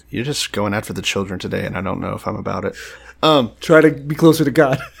Christ, you're just going after the children today, and I don't know if I'm about it. Try to be closer to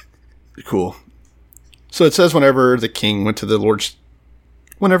God. Cool. So it says whenever the king went to the Lord's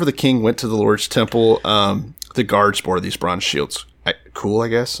temple, the guards bore these bronze shields. Cool, I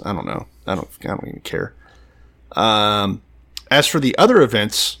guess. I don't know. I don't even care. As for the other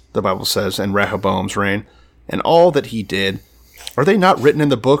events, the Bible says, in Rehoboam's reign, and all that he did, are they not written in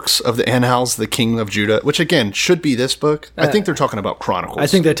the books of the Annals, the king of Judah? Which, again, should be this book. I think they're talking about Chronicles. I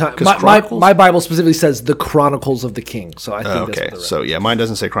think they're talking... My Bible specifically says the Chronicles of the King, so I think that's what they're writing. So, mine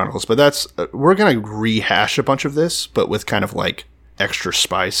doesn't say Chronicles, but that's... we're going to rehash a bunch of this, but with kind of like extra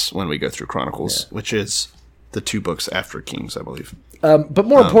spice when we go through Chronicles, which is the 2 books after Kings, I believe. But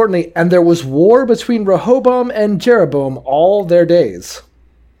more importantly, and there was war between Rehoboam and Jeroboam all their days.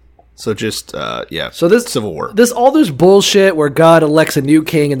 So just, So this civil war. This bullshit where God elects a new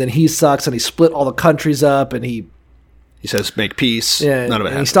king and then he sucks and he split all the countries up and he says make peace. Yeah, none of it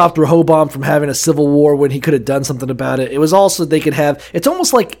and happened. He stopped Rehoboam from having a civil war when he could have done something about it. It was also they could have. It's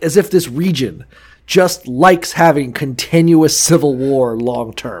almost like as if this region just likes having continuous civil war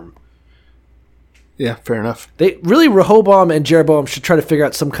long term. Yeah, fair enough. Rehoboam and Jeroboam should try to figure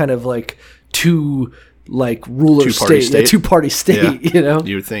out some kind of like ruler state, two-party state. Yeah,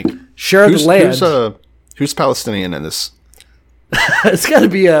 you would think share the land. Who's Palestinian in this? It's got to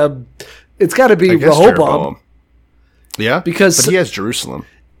be Rehoboam. Jeroboam. Yeah, but he has Jerusalem.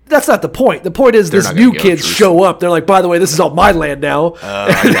 That's not the point. The point is this new kids show up. They're like, by the way, this is all my land now.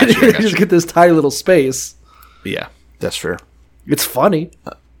 And then you just get this tiny little space. Yeah, that's fair. It's funny.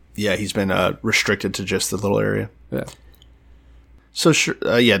 Yeah, he's been restricted to just the little area. Yeah. So,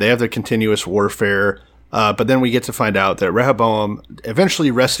 they have the continuous warfare, but then we get to find out that Rehoboam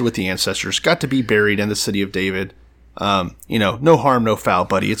eventually rested with the ancestors, got to be buried in the city of David. No harm, no foul,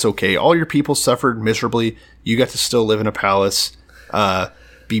 buddy. It's okay. All your people suffered miserably. You got to still live in a palace,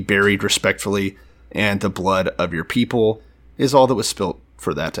 be buried respectfully, and the blood of your people is all that was spilt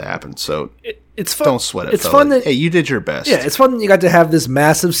for that to happen. So it's fun. Don't sweat it. It's fun that you did your best. Yeah, it's fun that you got to have this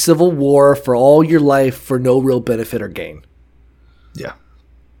massive civil war for all your life for no real benefit or gain. Yeah.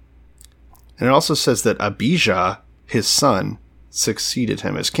 And it also says that Abijah, his son, succeeded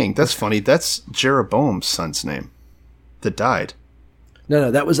him as king. That's funny. That's Jeroboam's son's name that died. No,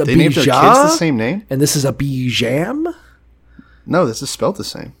 that was Abijah. They named their kids the same name? And this is Abijam? No, this is spelled the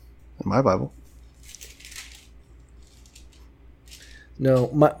same in my Bible. No,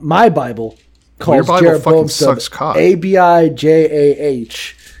 my Bible calls Bible Jeroboam sucks cock. Abijah,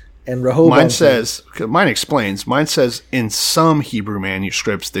 and Rehoboam. Mine explains. Mine says in some Hebrew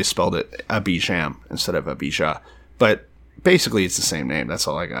manuscripts they spelled it Abijam instead of Abijah, but basically it's the same name. That's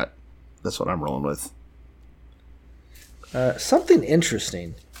all I got. That's what I'm rolling with. Something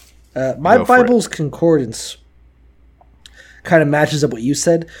interesting. My Bible's concordance kind of matches up what you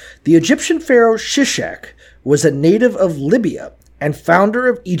said. The Egyptian pharaoh Shishak was a native of Libya and founder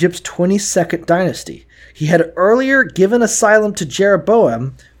of Egypt's 22nd dynasty. He had earlier given asylum to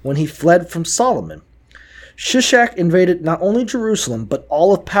Jeroboam when he fled from Solomon. Shishak invaded not only Jerusalem, but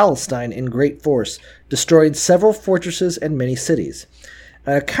all of Palestine in great force, destroying several fortresses and many cities.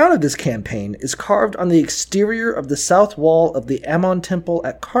 An account of this campaign is carved on the exterior of the south wall of the Ammon temple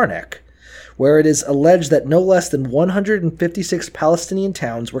at Karnak, where it is alleged that no less than 156 Palestinian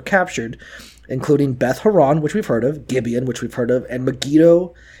towns were captured, including Beth Horon, which we've heard of, Gibeon, which we've heard of, and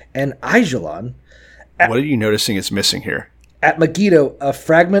Megiddo and Aijalon. What are you noticing is missing here? At Megiddo, a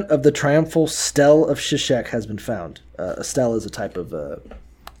fragment of the triumphal stele of Shishak has been found. A stele is a type of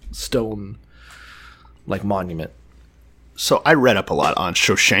stone, like monument. So I read up a lot on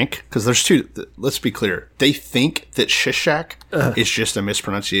Shoshank, because there's two. Let's be clear. They think that Shishak is just a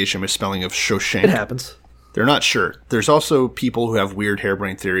misspelling of Shoshank. It happens. They're not sure. There's also people who have weird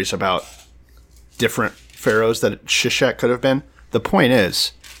harebrained theories about different pharaohs that Shishak could have been. The point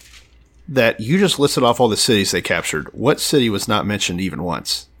is that you just listed off all the cities they captured. What city was not mentioned even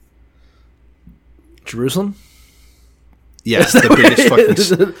once? Jerusalem? Yes, the biggest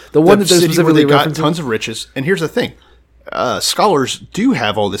fucking... the one that they're specifically they got referencing? tons of riches. And here's the thing. Scholars do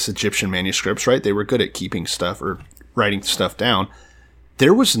have all this Egyptian manuscripts, right? They were good at keeping stuff or writing stuff down.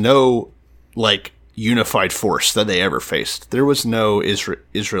 There was no, like, unified force that they ever faced. There was no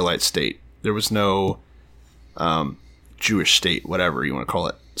Israelite state. There was no Jewish state, whatever you want to call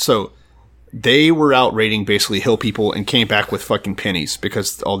it. So they were out raiding basically hill people and came back with fucking pennies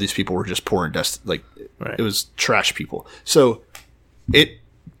because all these people were just poor and dust. Like, right. It was trash people. So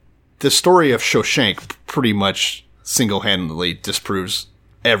the story of Shoshank pretty much single-handedly disproves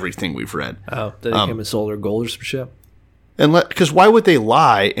everything we've read. Oh, that he came and sold their gold or some shit? And because why would they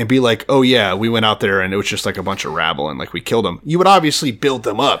lie and be like, oh yeah, we went out there and it was just like a bunch of rabble and like we killed them? You would obviously build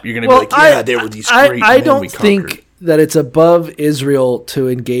them up. You're going to be like, yeah, they were these great I men don't we conquered. think that it's above Israel to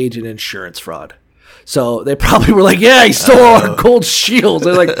engage in insurance fraud. So they probably were like, yeah, he stole all our gold shields.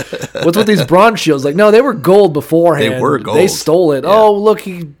 They're like, what's with these bronze shields? Like, no, they were gold beforehand. They were gold. They stole it. Yeah. Oh, look,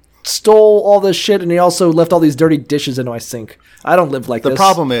 he stole all this shit and he also left all these dirty dishes in my sink. I don't live like this. The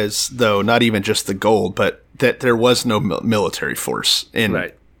problem is, though, not even just the gold, but that there was no military force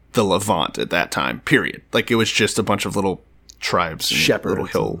in the Levant at that time, period. Like, it was just a bunch of little tribes and shepherds little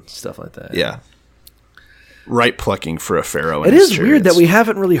hill and stuff like that. Yeah. Right plucking for a pharaoh. It is weird that we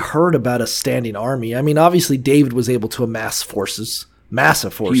haven't really heard about a standing army. I mean, obviously David was able to amass forces,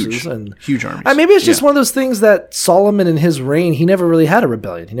 massive forces, and huge armies. Maybe it's just one of those things that Solomon in his reign, he never really had a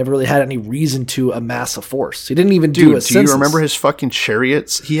rebellion. He never really had any reason to amass a force. He didn't even do a census. Do you remember his fucking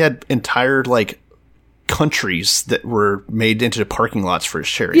chariots? He had entire countries that were made into parking lots for his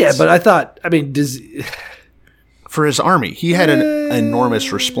chariots. Yeah, but I thought, for his army, he had an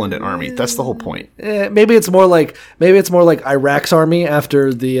enormous, resplendent army. That's the whole point. Maybe it's more like Iraq's army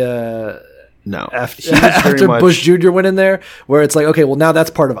after the no after Bush Jr. went in there, where it's like, okay, well now that's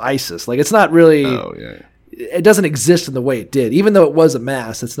part of ISIS. Like, it's not really. Oh yeah. It doesn't exist in the way it did, even though it was a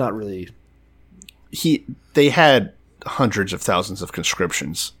mass. It's not really. They had hundreds of thousands of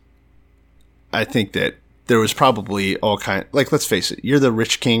conscriptions. I think that there was probably all kind. Like, let's face it, you're the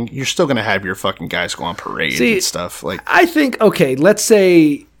rich king. You're still going to have your fucking guys go on parade and stuff. Like, I think, okay, let's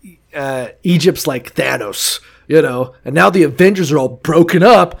say Egypt's like Thanos, and now the Avengers are all broken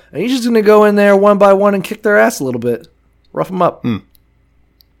up, and he's just going to go in there one by one and kick their ass a little bit, rough them up.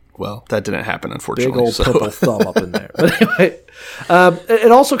 Well, that didn't happen, unfortunately. Big old purple thumb up in there. But anyway,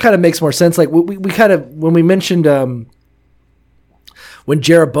 it also kind of makes more sense. Like, we kind of, when we mentioned. When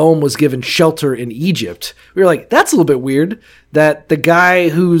Jeroboam was given shelter in Egypt, we were like, that's a little bit weird that the guy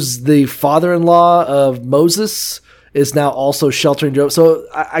who's the father-in-law of Moses is now also sheltering Jeroboam. So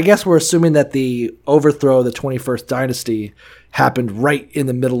I guess we're assuming that the overthrow of the 21st dynasty happened right in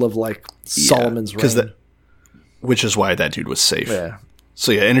the middle of Solomon's reign. Which is why that dude was safe. Yeah.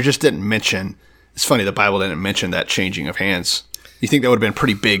 So yeah, and it just didn't mention, it's funny, the Bible didn't mention that changing of hands. You think that would have been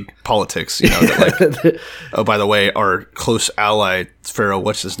pretty big politics, that oh, by the way, our close ally, Pharaoh,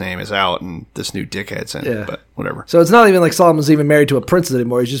 what's his name, is out, and this new dickhead's in. Yeah. But whatever. So it's not even like Solomon's even married to a princess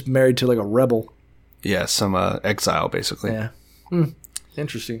anymore. He's just married to a rebel. Yeah, some exile, basically. Yeah.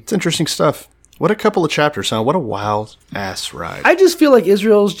 Interesting. It's interesting stuff. What a couple of chapters, huh? What a wild-ass ride. I just feel like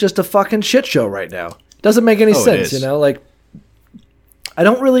Israel's just a fucking shit show right now. Doesn't make any sense, I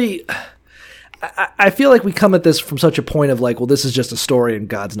don't really... I feel like we come at this from such a point of well, this is just a story and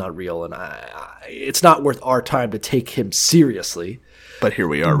God's not real, and it's not worth our time to take him seriously. But here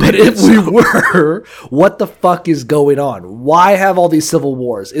we are. But if we were, what the fuck is going on? Why have all these civil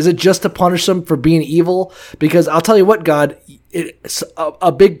wars? Is it just to punish them for being evil? Because I'll tell you what, God,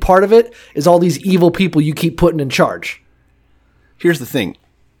 a big part of it is all these evil people you keep putting in charge. Here's the thing.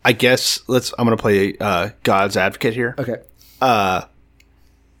 I guess I'm going to play God's advocate here. Okay.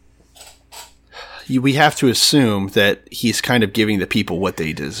 We have to assume that he's kind of giving the people what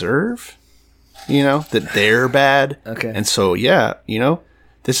they deserve, that they're bad. Okay. And so, yeah,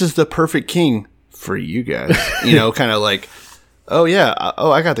 this is the perfect king for you guys, kind of oh yeah,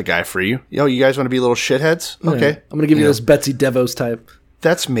 I got the guy for you. Yo, you guys want to be little shitheads? Okay, I'm going to give you this Betsy DeVos type.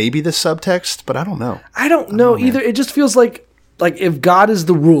 That's maybe the subtext, but I don't know. I don't know either. It just feels like if God is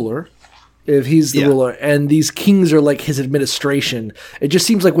the ruler, if he's the ruler, and these kings are like his administration, it just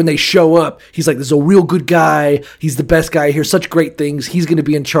seems like when they show up, he's like, "There's a real good guy. He's the best guy here. Such great things. He's going to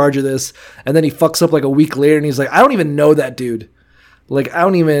be in charge of this." And then he fucks up like a week later, and he's like, "I don't even know that dude. Like, I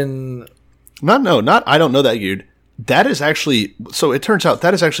don't even." I don't know that dude. That is actually, so it turns out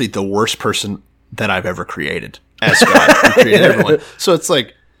that is actually the worst person that I've ever created as God who created everyone. So it's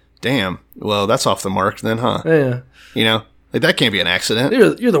like, damn, well, that's off the mark then, huh? Yeah. You know, like that can't be an accident.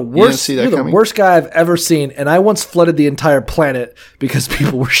 You're the worst. You're the worst guy I've ever seen, and I once flooded the entire planet because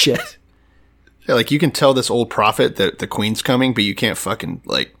people were shit. Yeah, like you can tell this old prophet that the queen's coming, but you can't fucking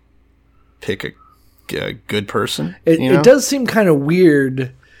like pick a good person. It does seem kind of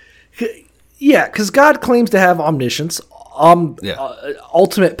weird. Yeah, because God claims to have omniscience,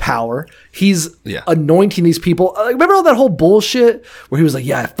 ultimate power. He's anointing these people. Remember all that whole bullshit where he was like,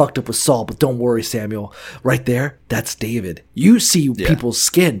 "Yeah, I fucked up with Saul, but don't worry, Samuel. Right there, that's David. You see people's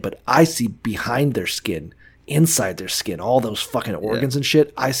skin, but I see behind their skin, inside their skin, all those fucking organs and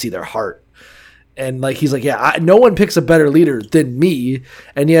shit. I see their heart." And like he's like, no one picks a better leader than me,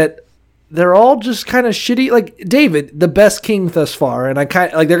 and yet they're all just kind of shitty. Like David, the best king thus far, and I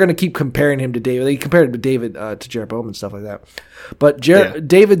kind like they're going to keep comparing him to David. They compared him to David to Jeroboam and stuff like that. But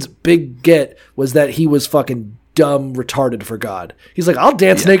David's big get was that he was fucking dumb, retarded for God. He's like, I'll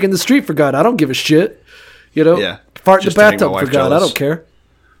dance naked in the street for God. I don't give a shit. You know, fart in the bathtub for God. I don't care.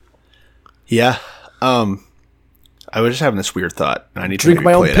 Yeah. I was just having this weird thought. I need drink to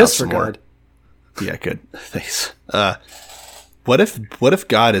my own piss for God. Yeah, good. Thanks. What if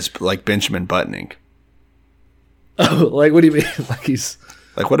God is like Benjamin Buttoning? Oh, like what do you mean?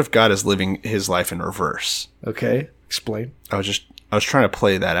 Like what if God is living his life in reverse? Okay, explain. I was trying to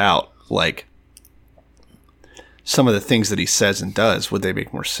play that out. Like some of the things that he says and does, would they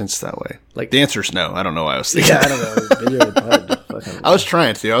make more sense that way? Like the answer is no. I don't know why I was thinking. Yeah, I don't know. I was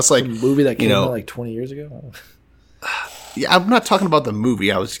trying to. I was like, a movie that came out like 20 years ago. Yeah, I'm not talking about the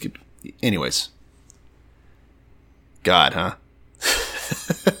movie. Anyways. God, huh?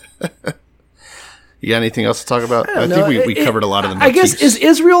 You got anything else to talk about? I think we covered a lot of them. I guess, is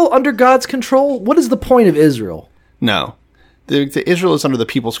Israel under God's control? What is the point of Israel? No. The Israel is under the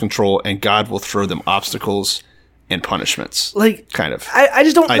people's control, and God will throw them obstacles and punishments. Like, kind of. I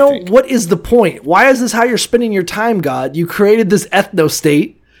just don't know what is the point. Why is this how you're spending your time, God? You created this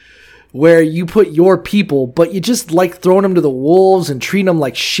ethno-state where you put your people, but you just like throwing them to the wolves and treating them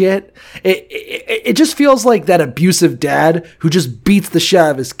like shit. It just feels like that abusive dad who just beats the shit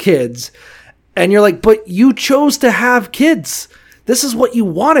out of his kids. And you're like, but you chose to have kids. This is what you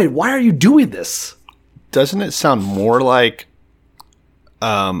wanted. Why are you doing this? Doesn't it sound more like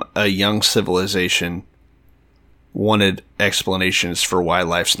a young civilization wanted explanations for why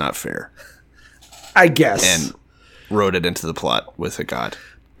life's not fair? I guess. And wrote it into the plot with a god.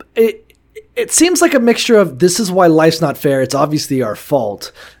 It seems like a mixture of this is why life's not fair, it's obviously our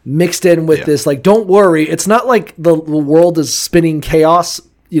fault, mixed in with this, like, don't worry, it's not like the world is spinning chaos,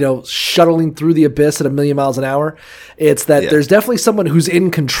 shuttling through the abyss at 1,000,000 miles an hour. It's that there's definitely someone who's in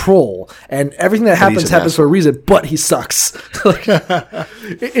control, and everything that happens for a reason, but he sucks.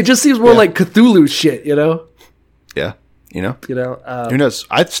 It just seems more like Cthulhu shit, Yeah. Who knows?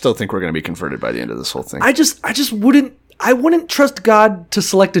 I still think we're going to be converted by the end of this whole thing. I just wouldn't trust God to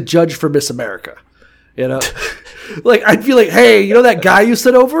select a judge for Miss America. Like I'd be like, hey, that guy you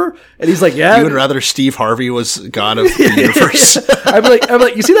sit over? And he's like, yeah. You would rather Steve Harvey was God of the universe. I'm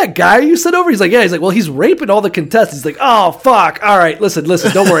like, you see that guy you sit over? He's like, yeah. He's like, well, he's raping all the contestants. He's like, oh fuck. All right, listen,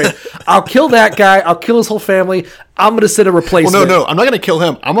 don't worry. I'll kill that guy. I'll kill his whole family. I'm gonna sit a replacement. Well, no, I'm not gonna kill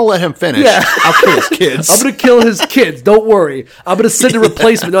him. I'm gonna let him finish. Yeah. I'll kill his kids. I'm gonna kill his kids. Don't worry. I'm gonna send a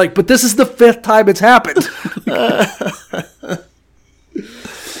replacement. They're like, but this is the 5th time it's happened.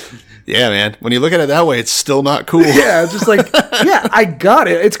 Yeah, man. When you look at it that way, it's still not cool. Yeah, it's just like, yeah, I got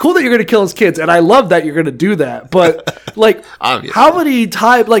it. It's cool that you're going to kill his kids, and I love that you're going to do that. But, like, obviously. How many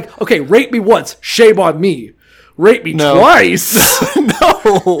times, like, okay, rape me once, shame on me. Rape me twice.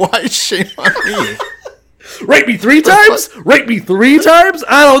 No, why shame on me? Rape me 3 times? Rape me 3 times?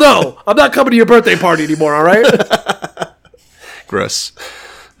 I don't know. I'm not coming to your birthday party anymore, all right? Gross.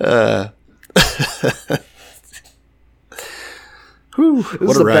 This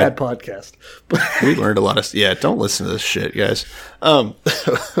is a bad podcast. We learned a lot of... Yeah, don't listen to this shit, guys.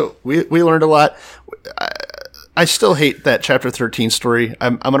 We learned a lot. I still hate that chapter 13 story.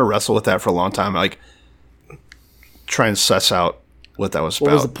 I'm going to wrestle with that for a long time. Like, try and suss out what that was about.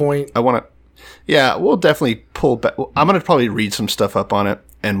 What was the point? I want to... Yeah, we'll definitely pull back. I'm going to probably read some stuff up on it,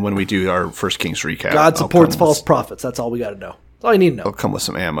 and when we do our First Kings recap, God supports false prophets. That's all we got to know. That's all you need to know. I'll come with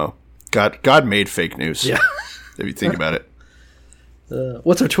some ammo. God made fake news. Yeah. If you think about it.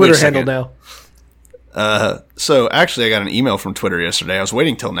 What's our Twitter handle now? So actually, I got an email from Twitter yesterday. I was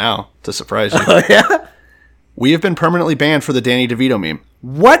waiting till now to surprise you. Oh, yeah? We have been permanently banned for the Danny DeVito meme.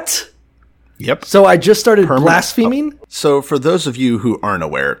 What? Yep. So I just started blaspheming? So for those of you who aren't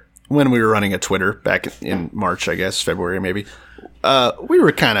aware, when we were running a Twitter back in March, I guess, February maybe, we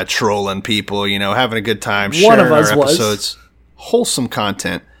were kind of trolling people, having a good time, sharing our episodes, wholesome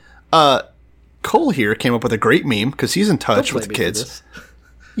content. Cole here came up with a great meme because he's in touch with kids.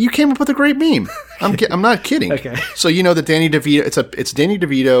 You came up with a great meme. I'm not kidding. Okay. So the Danny DeVito. It's Danny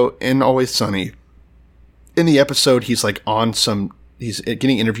DeVito in Always Sunny. In the episode, he's like he's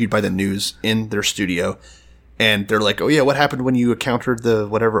getting interviewed by the news in their studio, and they're like, "Oh yeah, what happened when you encountered the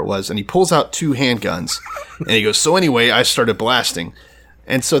whatever it was?" And he pulls out 2 handguns, and he goes, "So anyway, I started blasting."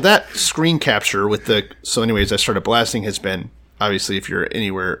 And so that screen capture with "So anyways, I started blasting" has been, obviously, if you're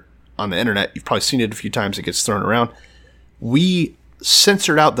anywhere on the internet, you've probably seen it a few times. It gets thrown around. We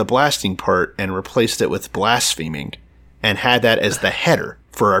censored out the blasting part and replaced it with blaspheming, and had that as the header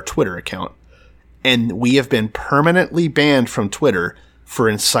for our Twitter account. And we have been permanently banned from Twitter for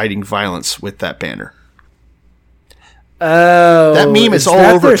inciting violence with that banner. Oh, that meme is all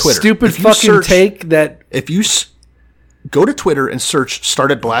over Twitter. Stupid fucking take that. If you go to Twitter and search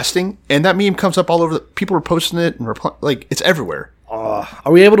 "started blasting," and that meme comes up all over. People are posting it and it's everywhere.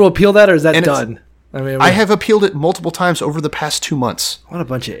 Are we able to appeal that, or is that done? I have appealed it multiple times over the past 2 months. What a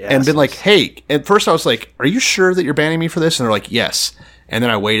bunch of assholes. And been like, hey. At first, I was like, "Are you sure that you're banning me for this?" And they're like, "Yes." And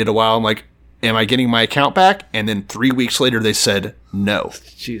then I waited a while. I'm like, "Am I getting my account back?" And then 3 weeks later, they said no.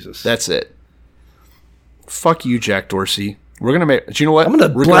 Jesus, that's it. Fuck you, Jack Dorsey. We're gonna make. Do you know what? I'm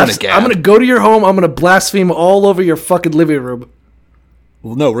gonna go to your home. I'm gonna blaspheme all over your fucking living room.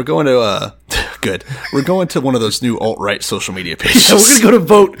 Well, no, we're going to. Good. We're going to one of those new alt-right social media pages. Yeah, we're gonna go to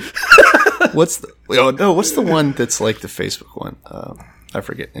vote. What's the one that's like the Facebook one? I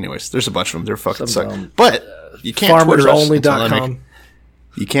forget. Anyways, there's a bunch of them. They're fucking suck. But you can't Twitter us until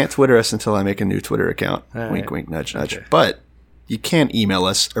you can't Twitter us until I make a new Twitter account. Wink, wink, nudge, nudge. Okay. But you can email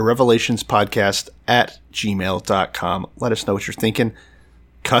us at revelationspodcast@gmail.com. Let us know what you're thinking.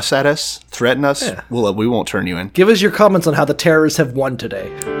 Cuss at us, threaten us. Yeah. We won't turn you in. Give us your comments on how the terrorists have won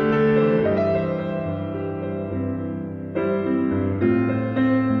today.